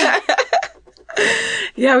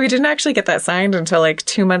 Yeah, we didn't actually get that signed until like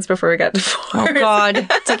 2 months before we got divorced. Oh, God.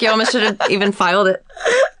 It's like you almost should have even filed it.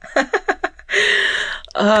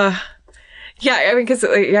 Yeah, I mean, because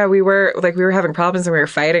we were having problems and we were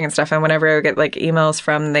fighting and stuff. And whenever I would get like emails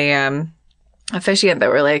from the officiant that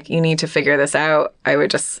were like, "You need to figure this out," I would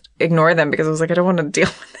just ignore them because I was like, I don't want to deal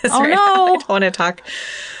with this. Oh, right no. now. I don't want to talk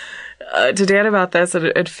to Dan about this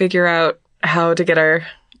and figure out how to get our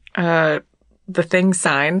the thing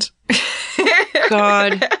signed.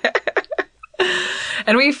 God.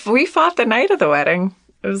 And we fought the night of the wedding.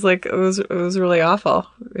 It was like it was really awful.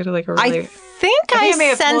 We had like a really. I think I may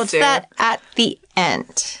have told sensed you. that at the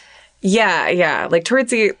end. Yeah. Like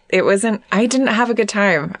towards it wasn't. I didn't have a good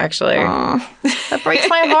time actually. That breaks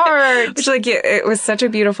my heart. Which like it was such a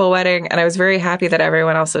beautiful wedding, and I was very happy that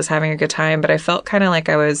everyone else was having a good time. But I felt kind of like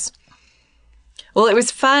I was. Well, it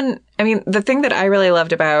was fun. I mean, the thing that I really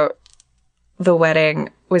loved about the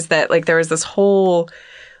wedding was that like there was this whole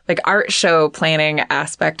like art show planning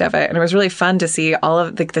aspect of it, and it was really fun to see all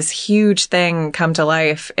of like this huge thing come to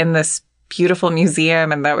life in this beautiful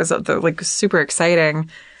museum, and that was like super exciting.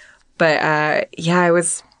 But Dan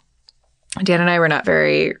and I were not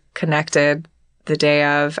very connected the day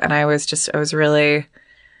of, and I was really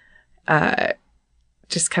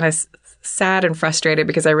just kind of sad and frustrated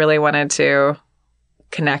because I really wanted to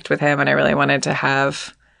connect with him and I really wanted to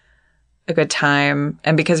have a good time.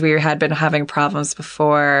 And because we had been having problems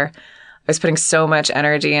before, I was putting so much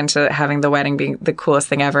energy into having the wedding being the coolest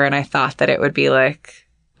thing ever. And I thought that it would be like,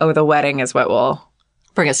 oh, the wedding is what will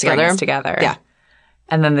Bring us together. Yeah.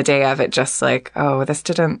 And then the day of it, just like, oh,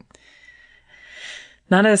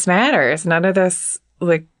 none of this matters. None of this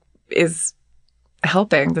like is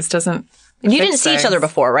helping. This doesn't. You didn't see each other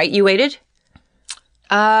before, right? You waited?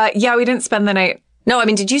 Yeah, we didn't spend the night. No, I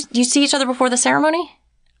mean, did you see each other before the ceremony?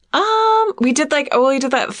 We did we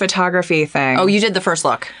did that photography thing. Oh, you did the first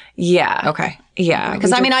look. Yeah. Okay. Yeah.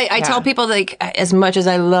 Because I mean, I tell people like as much as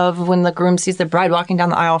I love when the groom sees the bride walking down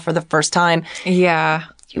the aisle for the first time, Yeah.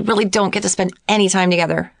 you really don't get to spend any time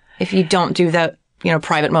together if you don't do that,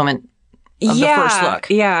 private moment of the first look.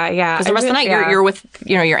 Yeah. Because the rest of the night you're with,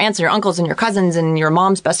 your aunts and your uncles and your cousins and your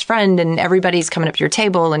mom's best friend and everybody's coming up to your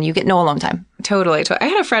table and you get no alone time. Totally. I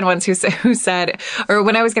had a friend once who said, or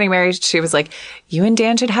when I was getting married, she was like, "You and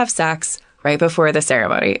Dan should have sex right before the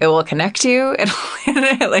ceremony. It will connect you.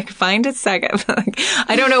 It'll like find its second." Like,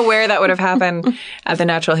 I don't know where that would have happened at the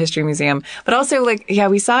Natural History Museum, but also like, yeah,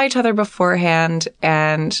 we saw each other beforehand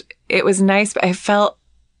and it was nice. But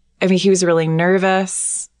he was really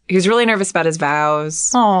nervous. He was really nervous about his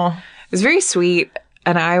vows. Oh, it was very sweet.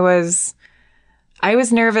 And I was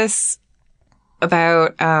nervous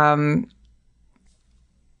about,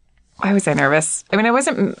 why was I nervous? I mean, I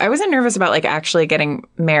wasn't nervous about like actually getting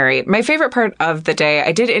married. My favorite part of the day,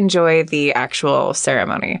 I did enjoy the actual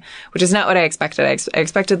ceremony, which is not what I expected. I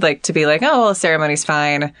expected like to be like, oh, well, the ceremony's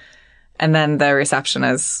fine. And then the reception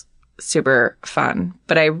is super fun.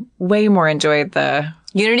 But I way more enjoyed the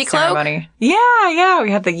Unity ceremony. Cloak? Yeah.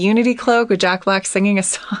 We had the Unity cloak with Jack Black singing a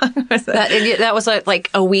song. That was like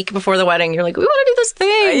a week before the wedding. You're like, we want to do this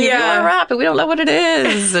thing. Yeah. We want to rap, but we don't know what it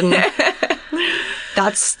is. And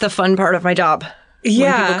that's the fun part of my job.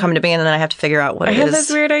 Yeah. When people come to me and then I have to figure out what it is. I had this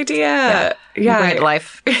weird idea. Yeah. Bring it to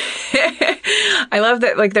life. I love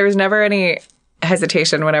that, like, there was never any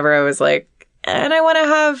hesitation whenever I was like, and I want to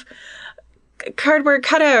have cardboard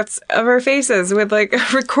cutouts of our faces with like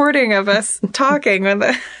a recording of us talking with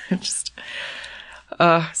the just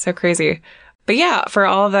so crazy. But yeah, for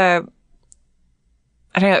all the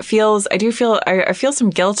I don't know, I feel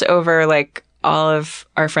some guilt over like all of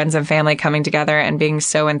our friends and family coming together and being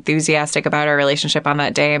so enthusiastic about our relationship on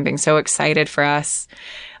that day and being so excited for us.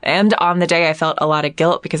 And on the day I felt a lot of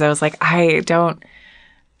guilt because I was like, I don't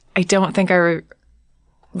think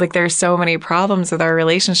like there's so many problems with our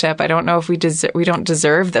relationship. I don't know if we don't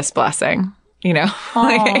deserve this blessing, like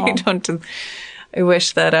I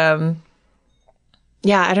wish that, I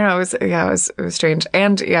don't know. It was strange.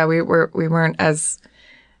 And yeah, we weren't as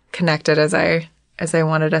connected as I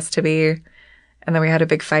wanted us to be. And then we had a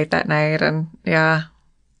big fight that night and yeah,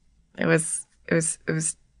 it was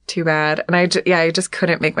too bad. And I just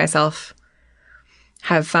couldn't make myself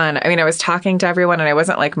have fun. I mean, I was talking to everyone and I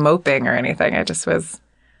wasn't like moping or anything. I just was,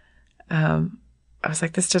 I was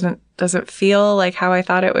like, this doesn't feel like how I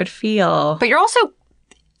thought it would feel. But you're also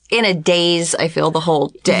in a daze, I feel, the whole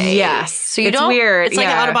day. Yes. So it's weird. It's like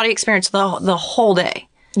an out-of-body experience the whole day.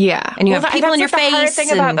 Yeah. And you have people in your face. The hard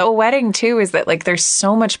thing about the wedding, too, is that, like, there's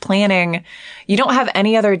so much planning. You don't have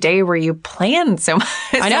any other day where you plan so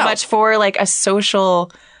much for, like, a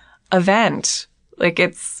social event. Like,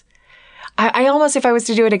 it's... I almost, if I was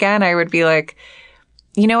to do it again, I would be like,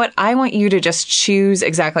 you know what? I want you to just choose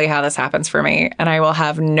exactly how this happens for me. And I will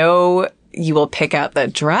have no you will pick out the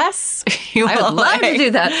dress. You I would will, love to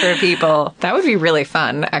do that for people. That would be really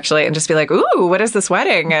fun, actually, and just be like, ooh, what is this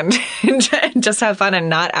wedding? And just have fun and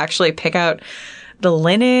not actually pick out the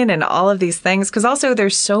linen and all of these things. Because also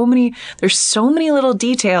there's so many little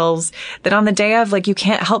details that on the day of, like, you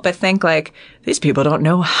can't help but think, like, these people don't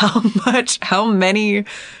know how many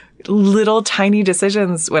little tiny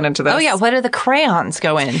decisions went into this. Oh yeah, what do the crayons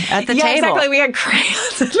go in at the Yeah, table? exactly. We had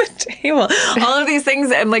crayons at the table. All of these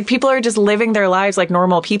things. And like people are just living their lives like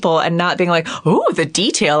normal people and not being like, oh, the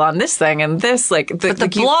detail on this thing and this. Like But the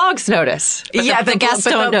blogs notice. But the guests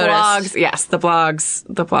don't notice. Blogs, yes, the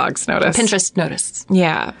blogs notice. Pinterest notice.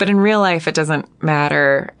 Yeah, but in real life, it doesn't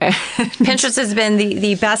matter. Pinterest has been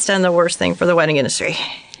the best and the worst thing for the wedding industry.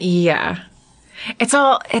 Yeah. It's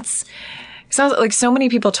like so many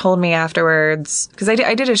people told me afterwards, because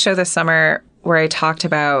I did a show this summer where I talked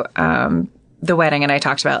about the wedding and I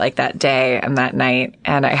talked about like that day and that night.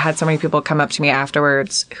 And I had so many people come up to me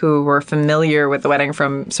afterwards who were familiar with the wedding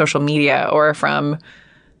from social media or from,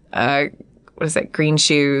 what is it? Green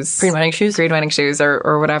wedding shoes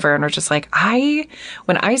or whatever. And we're just like,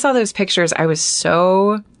 when I saw those pictures, I was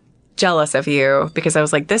so jealous of you because I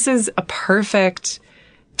was like, this is a perfect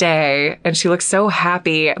day. And she looked so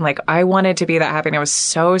happy. And like, I wanted to be that happy. And I was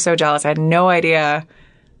so jealous. I had no idea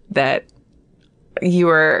that you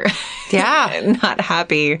were not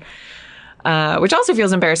happy. Which also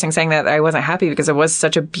feels embarrassing saying that I wasn't happy because it was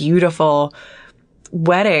such a beautiful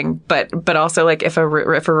wedding. But also like if a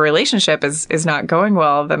relationship is not going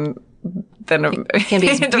well, then it can be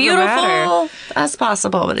as beautiful as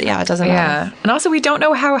possible. But yeah, it doesn't matter. And also we don't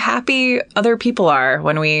know how happy other people are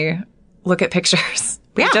when we look at pictures.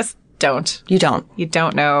 We just don't. You don't. You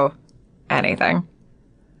don't know anything.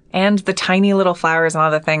 And the tiny little flowers and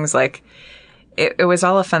all the things, like, it was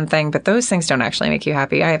all a fun thing, but those things don't actually make you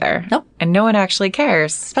happy either. Nope. And no one actually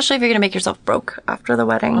cares. Especially if you're going to make yourself broke after the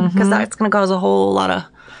wedding, because that's going to cause a whole lot of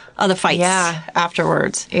other fights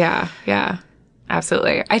afterwards. Yeah,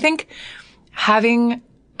 absolutely. I think having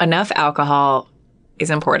enough alcohol is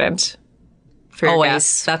important for your Always.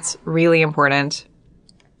 guests. That's really important.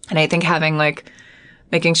 And I think having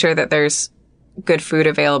making sure that there's good food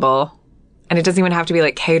available, and it doesn't even have to be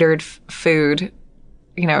like catered food,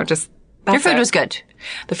 just Your food was good.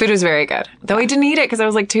 The food was very good. Though I didn't eat it because I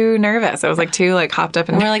was like too nervous. I was like too hopped up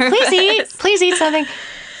and we're like, please eat something.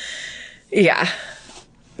 Yeah.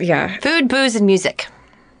 Food, booze, and music.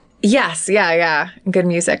 Yes. Yeah. Good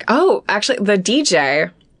music. Oh, actually the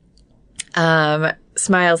DJ,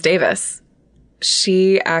 Smiles Davis,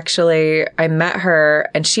 I met her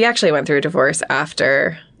and she actually went through a divorce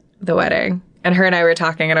after the wedding. And her and I were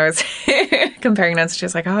talking and I was comparing notes. She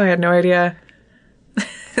was like, oh, I had no idea.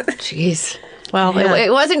 Jeez. Well,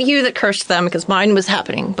 it wasn't you that cursed them because mine was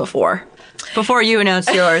happening before you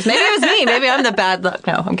announced yours. Maybe it was me. Maybe I'm the bad luck.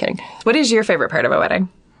 No, I'm kidding. What is your favorite part of a wedding?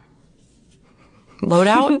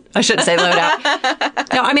 Loadout? I shouldn't say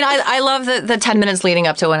loadout. No, I mean, I love the 10 minutes leading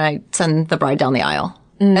up to when I send the bride down the aisle.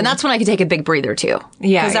 And that's when I can take a big breather, too.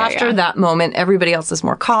 Yeah. Because after that moment, everybody else is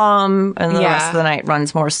more calm and the rest of the night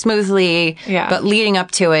runs more smoothly. Yeah. But leading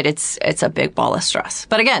up to it, it's a big ball of stress.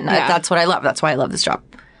 But again, that's what I love. That's why I love this job.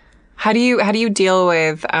 How do you deal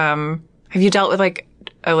with, have you dealt with like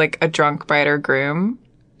a drunk bride or groom?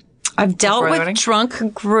 I've dealt with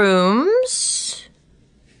drunk grooms.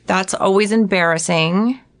 That's always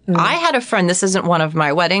embarrassing. I had a friend, this isn't one of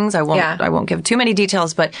my weddings. I won't give too many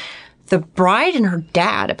details, but the bride and her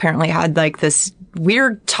dad apparently had like this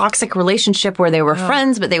weird toxic relationship where they were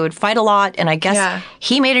friends, but they would fight a lot. And I guess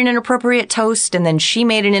he made an inappropriate toast and then she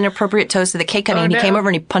made an inappropriate toast at the cake cutting and he came over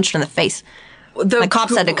and he punched her in the face. The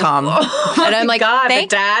cops had to come. And I'm like, the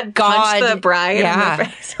dad punched the bride in the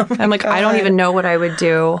face. Oh I'm like, I don't even know what I would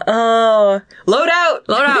do. Oh, load out.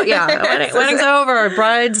 Yeah. Wedding's over.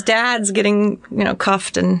 Bride's dad's getting,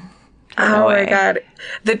 cuffed and. Oh my God.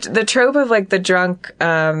 The trope of like the drunk,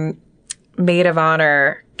 maid of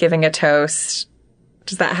honor giving a toast.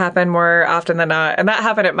 Does that happen more often than not? And that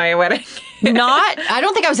happened at my wedding. I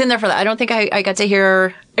don't think I was in there for that. I don't think I got to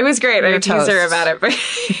hear. It was great. I teased her about it, but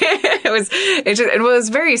it was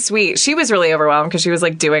very sweet. She was really overwhelmed because she was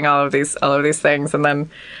like doing all of these things. And then,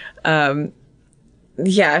 it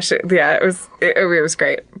was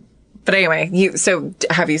great. But anyway, so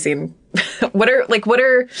have you seen, what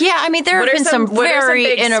are? Yeah, I mean, there have been some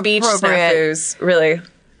very inappropriate snafus, really.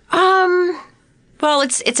 Well,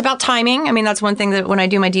 it's about timing. I mean, that's one thing that when I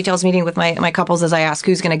do my details meeting with my couples is I ask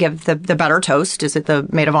who's going to give the better toast. Is it the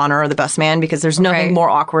maid of honor or the best man? Because there's nothing Right. more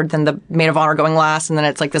awkward than the maid of honor going last, and then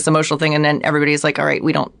it's like this emotional thing, and then everybody's like, all right,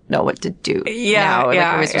 we don't know what to do now. Like,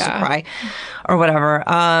 are we supposed to cry or whatever?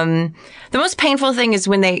 The most painful thing is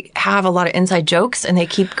when they have a lot of inside jokes and they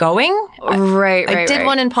keep going. Right, I did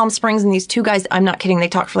one in Palm Springs, and these two guys, I'm not kidding, they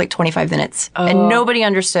talked for like 25 minutes, and nobody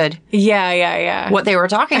understood Yeah. what they were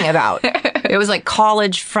talking about. It was like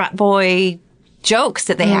college frat boy jokes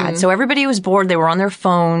that they had. So everybody was bored. They were on their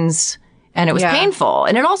phones, and it was painful.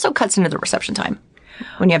 And it also cuts into the reception time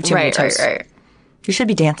when you have too many toasts. Right. You should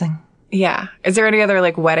be dancing. Yeah. Is there any other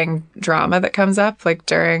like wedding drama that comes up like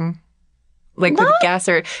during, like with guests,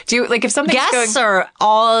 or do you like if something's Guests going? are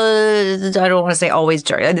all, I don't want to say always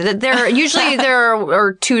during. There usually there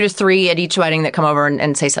are 2 to 3 at each wedding that come over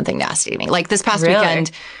and say something nasty to me. Like this past Really?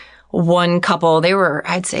 weekend, one couple, they were,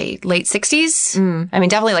 I'd say, late 60s. I mean,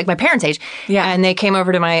 definitely like my parents' age. Yeah. And they came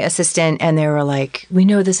over to my assistant and they were like, we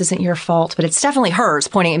know this isn't your fault, but it's definitely hers,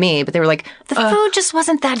 pointing at me. But they were like, the food just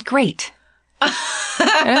wasn't that great. And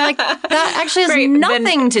I'm like, that actually has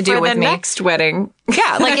nothing to do for with the me. next wedding.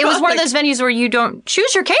 Yeah, like it was one of those venues where you don't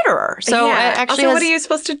choose your caterer. So it actually also, has, what are you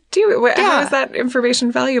supposed to do? How is that information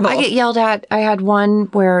valuable? I get yelled at. I had one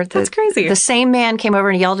where That's crazy. The same man came over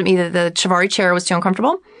and he yelled at me that the Chiavari chair was too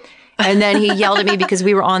uncomfortable. And then he yelled at me because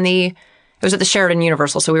we were it was at the Sheraton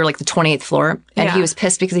Universal, so we were like the 28th floor. And he was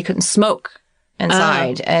pissed because he couldn't smoke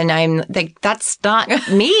inside. And I'm like, that's not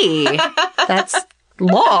me. That's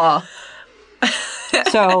law.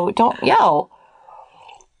 So don't yell.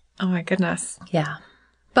 Oh my goodness. Yeah.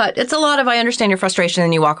 But it's a lot of, I understand your frustration,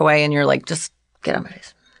 and you walk away and you're like, just get on my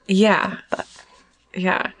face. Yeah.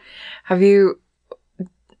 Yeah. Have you,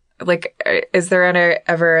 like, is there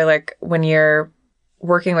ever, like, when you're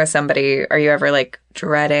working with somebody, are you ever, like,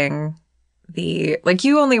 dreading like,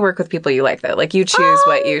 you only work with people you like, though? Like, you choose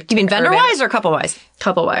what you... You mean vendor-wise or couple-wise?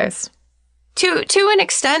 Couple-wise. To an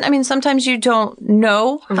extent. I mean, sometimes you don't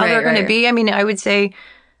know how they're going to be. I mean, I would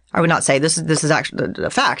not say this is actually a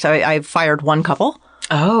fact. I've fired one couple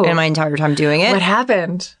in my entire time doing it. What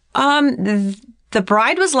happened? The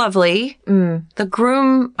bride was lovely. The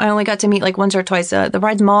groom, I only got to meet like once or twice. The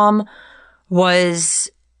bride's mom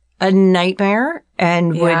was a nightmare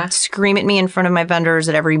and would scream at me in front of my vendors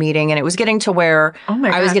at every meeting. And it was getting to where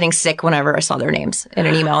I was getting sick whenever I saw their names in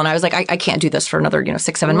an email. And I was like, I can't do this for another,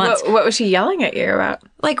 6-7 months. What was she yelling at you about?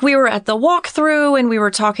 Like we were at the walkthrough and we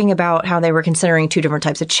were talking about how they were considering 2 different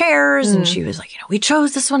types of chairs. And she was like, we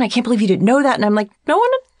chose this one. I can't believe you didn't know that. And I'm like, no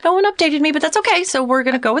one updated me, but that's okay. So we're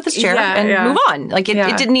going to go with this chair and move on. Like it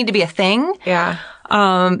didn't need to be a thing. Yeah.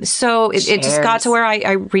 So it just got to where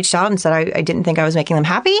I reached out and said I didn't think I was making them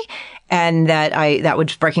happy and that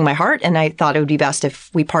was breaking my heart. And I thought it would be best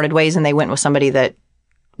if we parted ways and they went with somebody that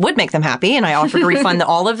would make them happy. And I offered to refund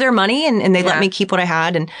all of their money and they let me keep what I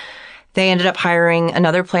had. And they ended up hiring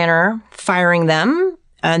another planner, firing them.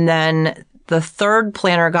 And then the third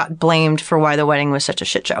planner got blamed for why the wedding was such a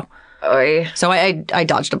shit show. Oy. So I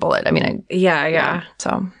dodged a bullet. I mean, Yeah.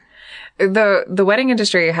 So the wedding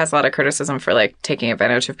industry has a lot of criticism for like taking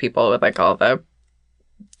advantage of people with like all the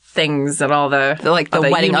things and all the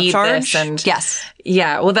wedding you need upcharge. this and Yes.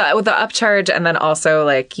 yeah, well with the upcharge and then also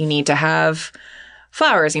like you need to have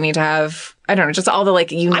flowers, you need to have I don't know, just all the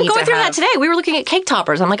like you need to have. I'm going through that today. We were looking at cake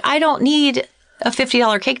toppers. I'm like, I don't need a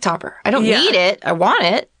 $50 cake topper. I don't need it. I want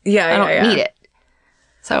it. I don't need it.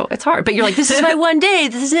 So it's hard. But you're like, this is my one day.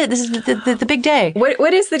 This is it. This is the big day.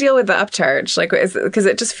 What is the deal with the upcharge? Like, because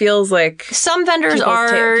it just feels like some vendors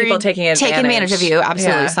people taking advantage of you.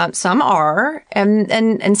 Absolutely. Yeah. Some are,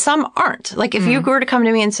 and some aren't. Like if you were to come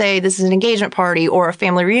to me and say this is an engagement party or a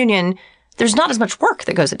family reunion, there's not as much work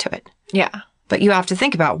that goes into it. Yeah. But you have to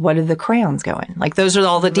think about what are the crayons going? Like those are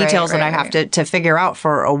all the details that I have to figure out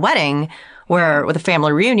for a wedding. Where with a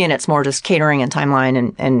family reunion, it's more just catering and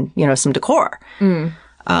timeline and some decor.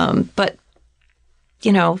 But,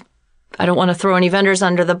 I don't want to throw any vendors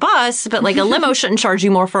under the bus, but like a limo shouldn't charge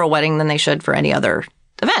you more for a wedding than they should for any other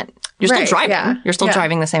event. You're still driving. Yeah. You're still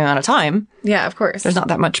driving the same amount of time. Yeah, of course. There's not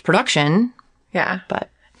that much production. Yeah. But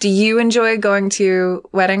do you enjoy going to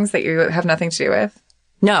weddings that you have nothing to do with?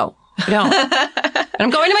 No, I don't. And I'm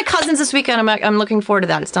going to my cousin's this weekend. I'm looking forward to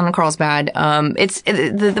that. It's down in Carlsbad.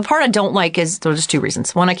 The part I don't like is there's just 2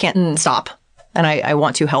 reasons. One, I can't stop. And I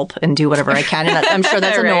want to help and do whatever I can. And I'm sure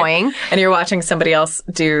that's annoying. And you're watching somebody else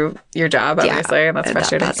do your job, obviously. And that's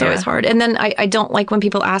frustrating. That's always hard. And then I don't like when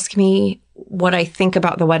people ask me what I think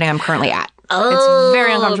about the wedding I'm currently at. It's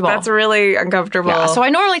very uncomfortable. That's really uncomfortable. Yeah. So I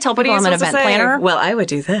normally tell people I'm an event planner. Well, I would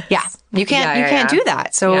do this. Yeah. You can't do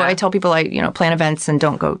that. So I tell people I plan events and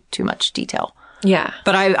don't go too much detail. Yeah.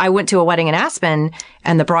 But I went to a wedding in Aspen,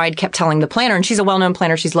 and the bride kept telling the planner, and she's a well-known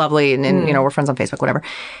planner. She's lovely, and you know, we're friends on Facebook, whatever.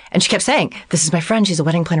 And she kept saying, "This is my friend. She's a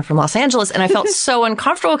wedding planner from Los Angeles." And I felt so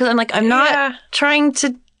uncomfortable because I'm like, I'm not trying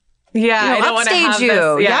to. Yeah, You know, I don't want to upstage have you.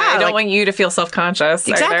 this. Yeah, I don't like- want you to feel self-conscious.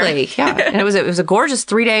 Exactly. Yeah. And it was a gorgeous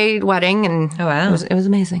 3-day wedding, and wow. it was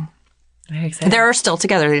amazing. Very exciting. They're still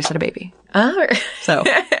together. They just had a baby. Oh. So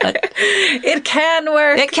but It can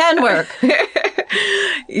work. it can work.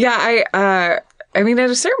 Yeah, I mean, at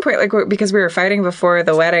a certain point, like, because we were fighting before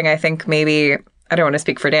the wedding, I think maybe, I don't want to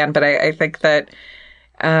speak for Dan, but I think that,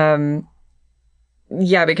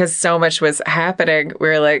 yeah, because so much was happening, we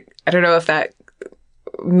were like, I don't know if that,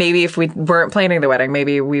 maybe if we weren't planning the wedding,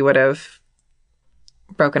 maybe we would have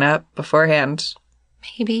broken up beforehand.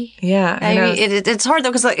 Maybe. Yeah. I mean, it's hard though,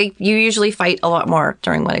 because like, you usually fight a lot more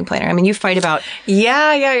during wedding planner. I mean, you fight about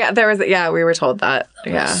Yeah. We were told that.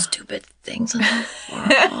 Yeah. stupid things in the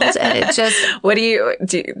world, and it just. What do you want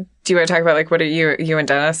to talk about? Like, what do you and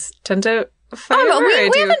Dennis tend to fight over?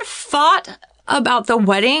 We haven't fought about the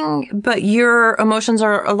wedding, but your emotions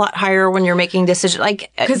are a lot higher when you're making decisions.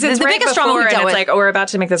 Like, Because it's the right biggest drama before, we and dealt it's with. like, oh, we're about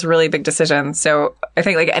to make this really big decision. So I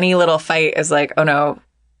think like any little fight is like, oh no,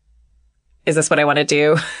 is this what I want to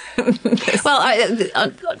do? Well,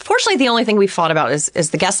 unfortunately, the only thing we've fought about is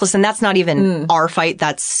the guest list, and that's not even our fight.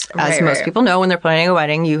 That's, as Right, most right. people know, when they're planning a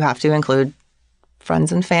wedding, you have to include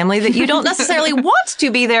friends and family that you don't necessarily want to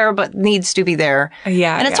be there, but needs to be there.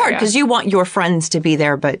 Yeah, and it's yeah, hard yeah. because you want your friends to be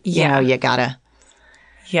there, but you know you gotta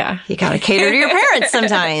Yeah. cater to your parents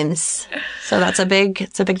sometimes. So that's a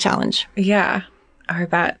big challenge. Yeah. I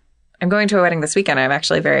bet. I'm going to a wedding this weekend. I'm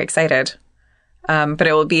actually very excited. But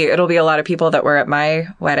it'll be a lot of people that were at my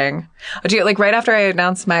wedding. Like right after I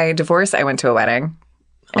announced my divorce, I went to a wedding.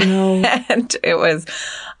 Oh no! And it was,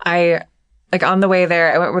 like on the way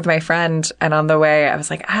there, I went with my friend, and on the way, I was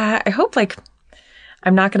like, I hope like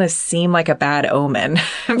I'm not going to seem like a bad omen.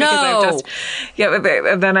 Because No.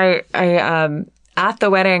 but then I at the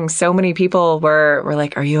wedding, so many people were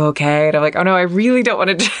like, "Are you okay?" And I'm like, "Oh no, I really don't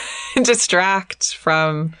want to distract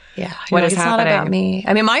from what is it's happening." not about me.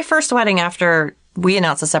 I mean, my first wedding after we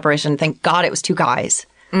announced the separation, thank God it was 2 guys.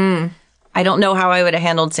 I don't know how I would have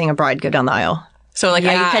handled seeing a bride go down the aisle. So like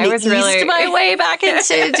Yeah, I kind I of was eased really- my way back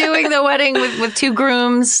into doing the wedding with 2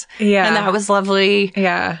 grooms. Yeah. And that was lovely.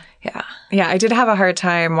 Yeah. Yeah. Yeah, I did have a hard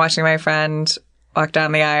time watching my friend walk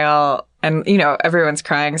down the aisle, and you know everyone's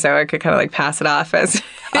crying, so I could kind of like pass it off as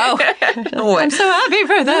Oh, I'm so happy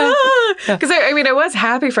for them. because I mean I was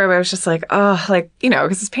happy for him. I was just like, oh, like you know,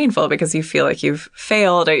 because it's painful because you feel like you've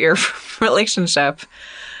failed at your relationship.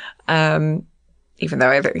 Even though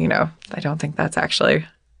I don't think that's actually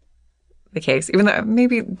the case. Even though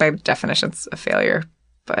maybe by definition it's a failure,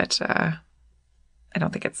 but I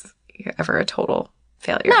don't think it's ever a total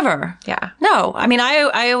failure. Never. Yeah. No. I mean,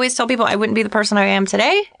 I always tell people I wouldn't be the person I am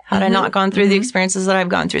today had I not gone through the experiences that I've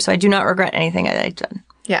gone through. So I do not regret anything I've done.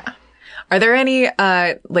 Yeah. Are there any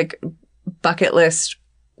like bucket list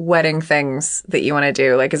wedding things that you want to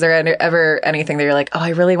do? Like, is there ever anything that you're like, oh, I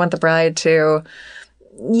really want the bride to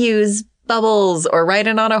use bubbles or ride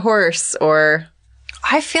in on a horse or?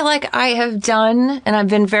 I feel like I have done, and I've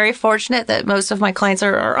been very fortunate that most of my clients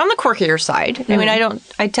are on the quirkier side. I mean,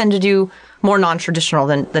 I tend to do more non-traditional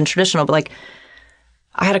than traditional, but like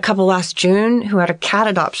I had a couple last June who had a cat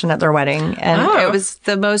adoption at their wedding, and it was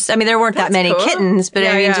the most, I mean, there weren't that many cool. kittens, but I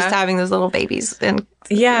Yeah, mean, yeah. just having those little babies and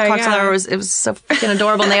Yeah, Coxflower yeah. it was so freaking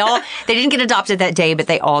adorable. And they didn't get adopted that day, but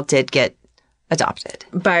they all did get adopted.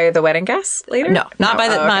 By the wedding guests later? No, not by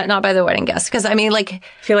the okay. not by the wedding guest. Because I mean, like, I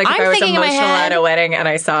feel like if I'm I was thinking in my emotional head, at a wedding and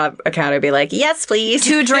I saw a cat, I'd be like, yes, please.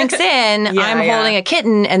 2 drinks in, I'm yeah. holding a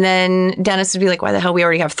kitten, and then Dennis would be like, "Why the hell? We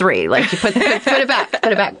already have 3. Like, you put it back,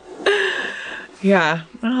 put it back." Yeah.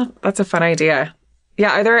 Well, that's a fun idea.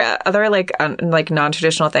 Yeah. Are there other like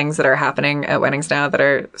non-traditional things that are happening at weddings now that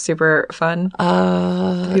are super fun?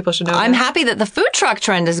 That people should know. I'm about? happy that the food truck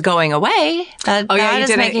trend is going away. That you is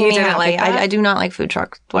didn't- making you me didn't happy. like that? I do not like food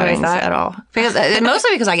truck weddings that? at all. Because mostly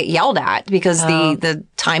because I get yelled at because the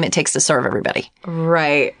time it takes to serve everybody.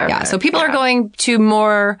 Right. Okay. Yeah, so people are going to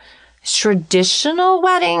more traditional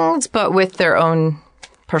weddings, but with their own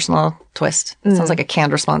personal twist. It sounds like a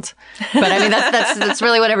canned response, but I mean that's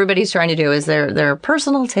really what everybody's trying to do is their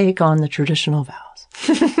personal take on the traditional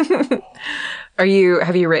vows. Have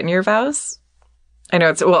you written your vows? I know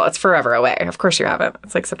it's forever away. Of course you haven't.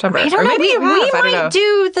 It's like September. I don't Or know. maybe We you have. I don't know. might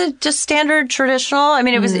do the just standard traditional. I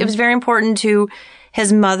mean, it was very important to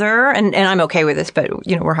his mother, and I'm okay with this, but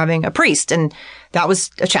you know, we're having a priest, and that was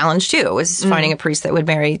a challenge too. Was finding a priest that would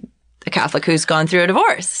marry a Catholic who's gone through a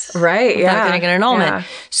divorce. Right. Not going to get an annulment. Yeah.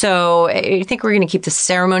 So I think we're going to keep the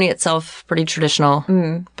ceremony itself pretty traditional,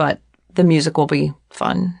 but the music will be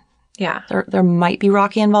fun. Yeah. There might be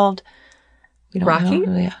Rocky involved. We don't Rocky?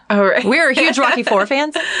 know. Yeah. Oh, right. We're huge Rocky IV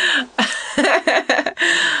fans.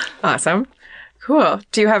 Awesome. Cool.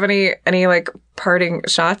 Do you have any like parting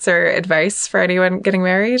shots or advice for anyone getting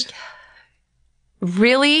married?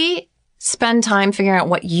 Really spend time figuring out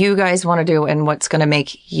what you guys want to do and what's going to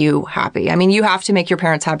make you happy. I mean, you have to make your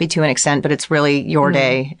parents happy to an extent, but it's really your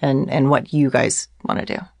day and what you guys want to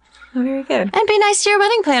do. Oh, very good. And be nice to your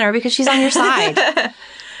wedding planner because she's on your side.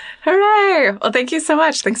 Hooray. Well, thank you so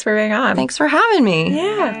much. Thanks for being on. Thanks for having me.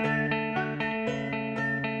 Yeah.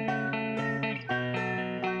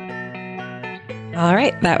 All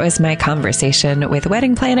right, that was my conversation with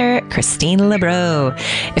wedding planner Christine Lebreau.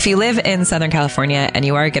 If you live in Southern California and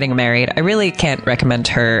you are getting married, I really can't recommend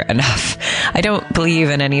her enough. I don't believe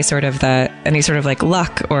in any sort of like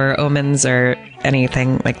luck or omens or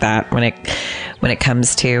anything like that when it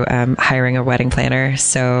comes to hiring a wedding planner.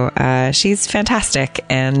 So she's fantastic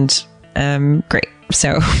and great.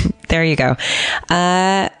 So there you go.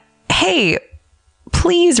 Hey,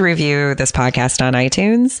 please review this podcast on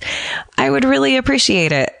iTunes. I would really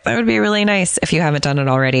appreciate it. That would be really nice if you haven't done it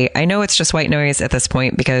already. I know it's just white noise at this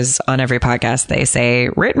point because on every podcast they say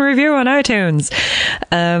written review on iTunes.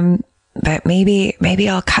 But maybe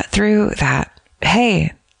I'll cut through that.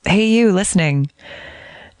 Hey, you listening.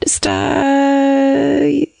 Just,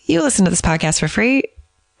 you listen to this podcast for free.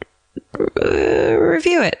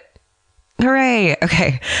 Review it. Hooray.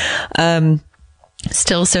 Okay.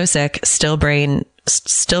 Still so sick, still brain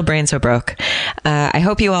so broke. I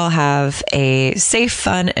hope you all have a safe,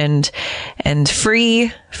 fun, and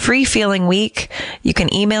free feeling week. You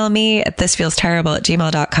can email me at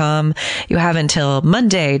thisfeelsterrible@gmail.com. You have until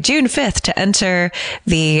Monday, June 5th to enter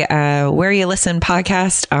the Where You Listen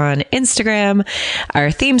podcast on Instagram.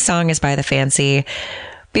 Our theme song is by The Fancy.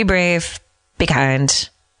 Be brave, be kind,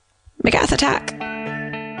 Magath attack.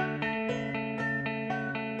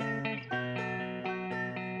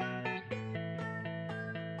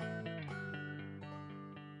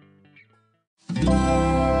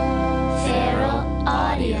 Feral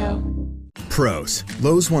Audio. Pros.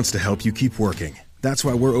 Lowe's wants to help you keep working. That's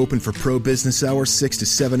why we're open for pro business hours 6 to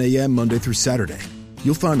 7 a.m. Monday through Saturday.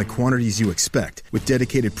 You'll find the quantities you expect with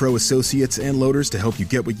dedicated pro associates and loaders to help you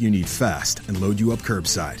get what you need fast and load you up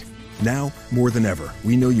curbside. Now, more than ever,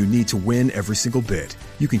 we know you need to win every single bid.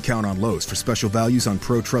 You can count on Lowe's for special values on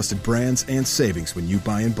pro-trusted brands and savings when you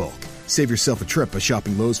buy in bulk. Save yourself a trip by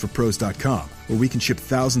shopping Lowe'sForPros.com, where we can ship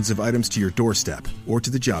thousands of items to your doorstep or to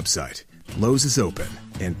the job site. Lowe's is open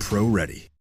and pro-ready.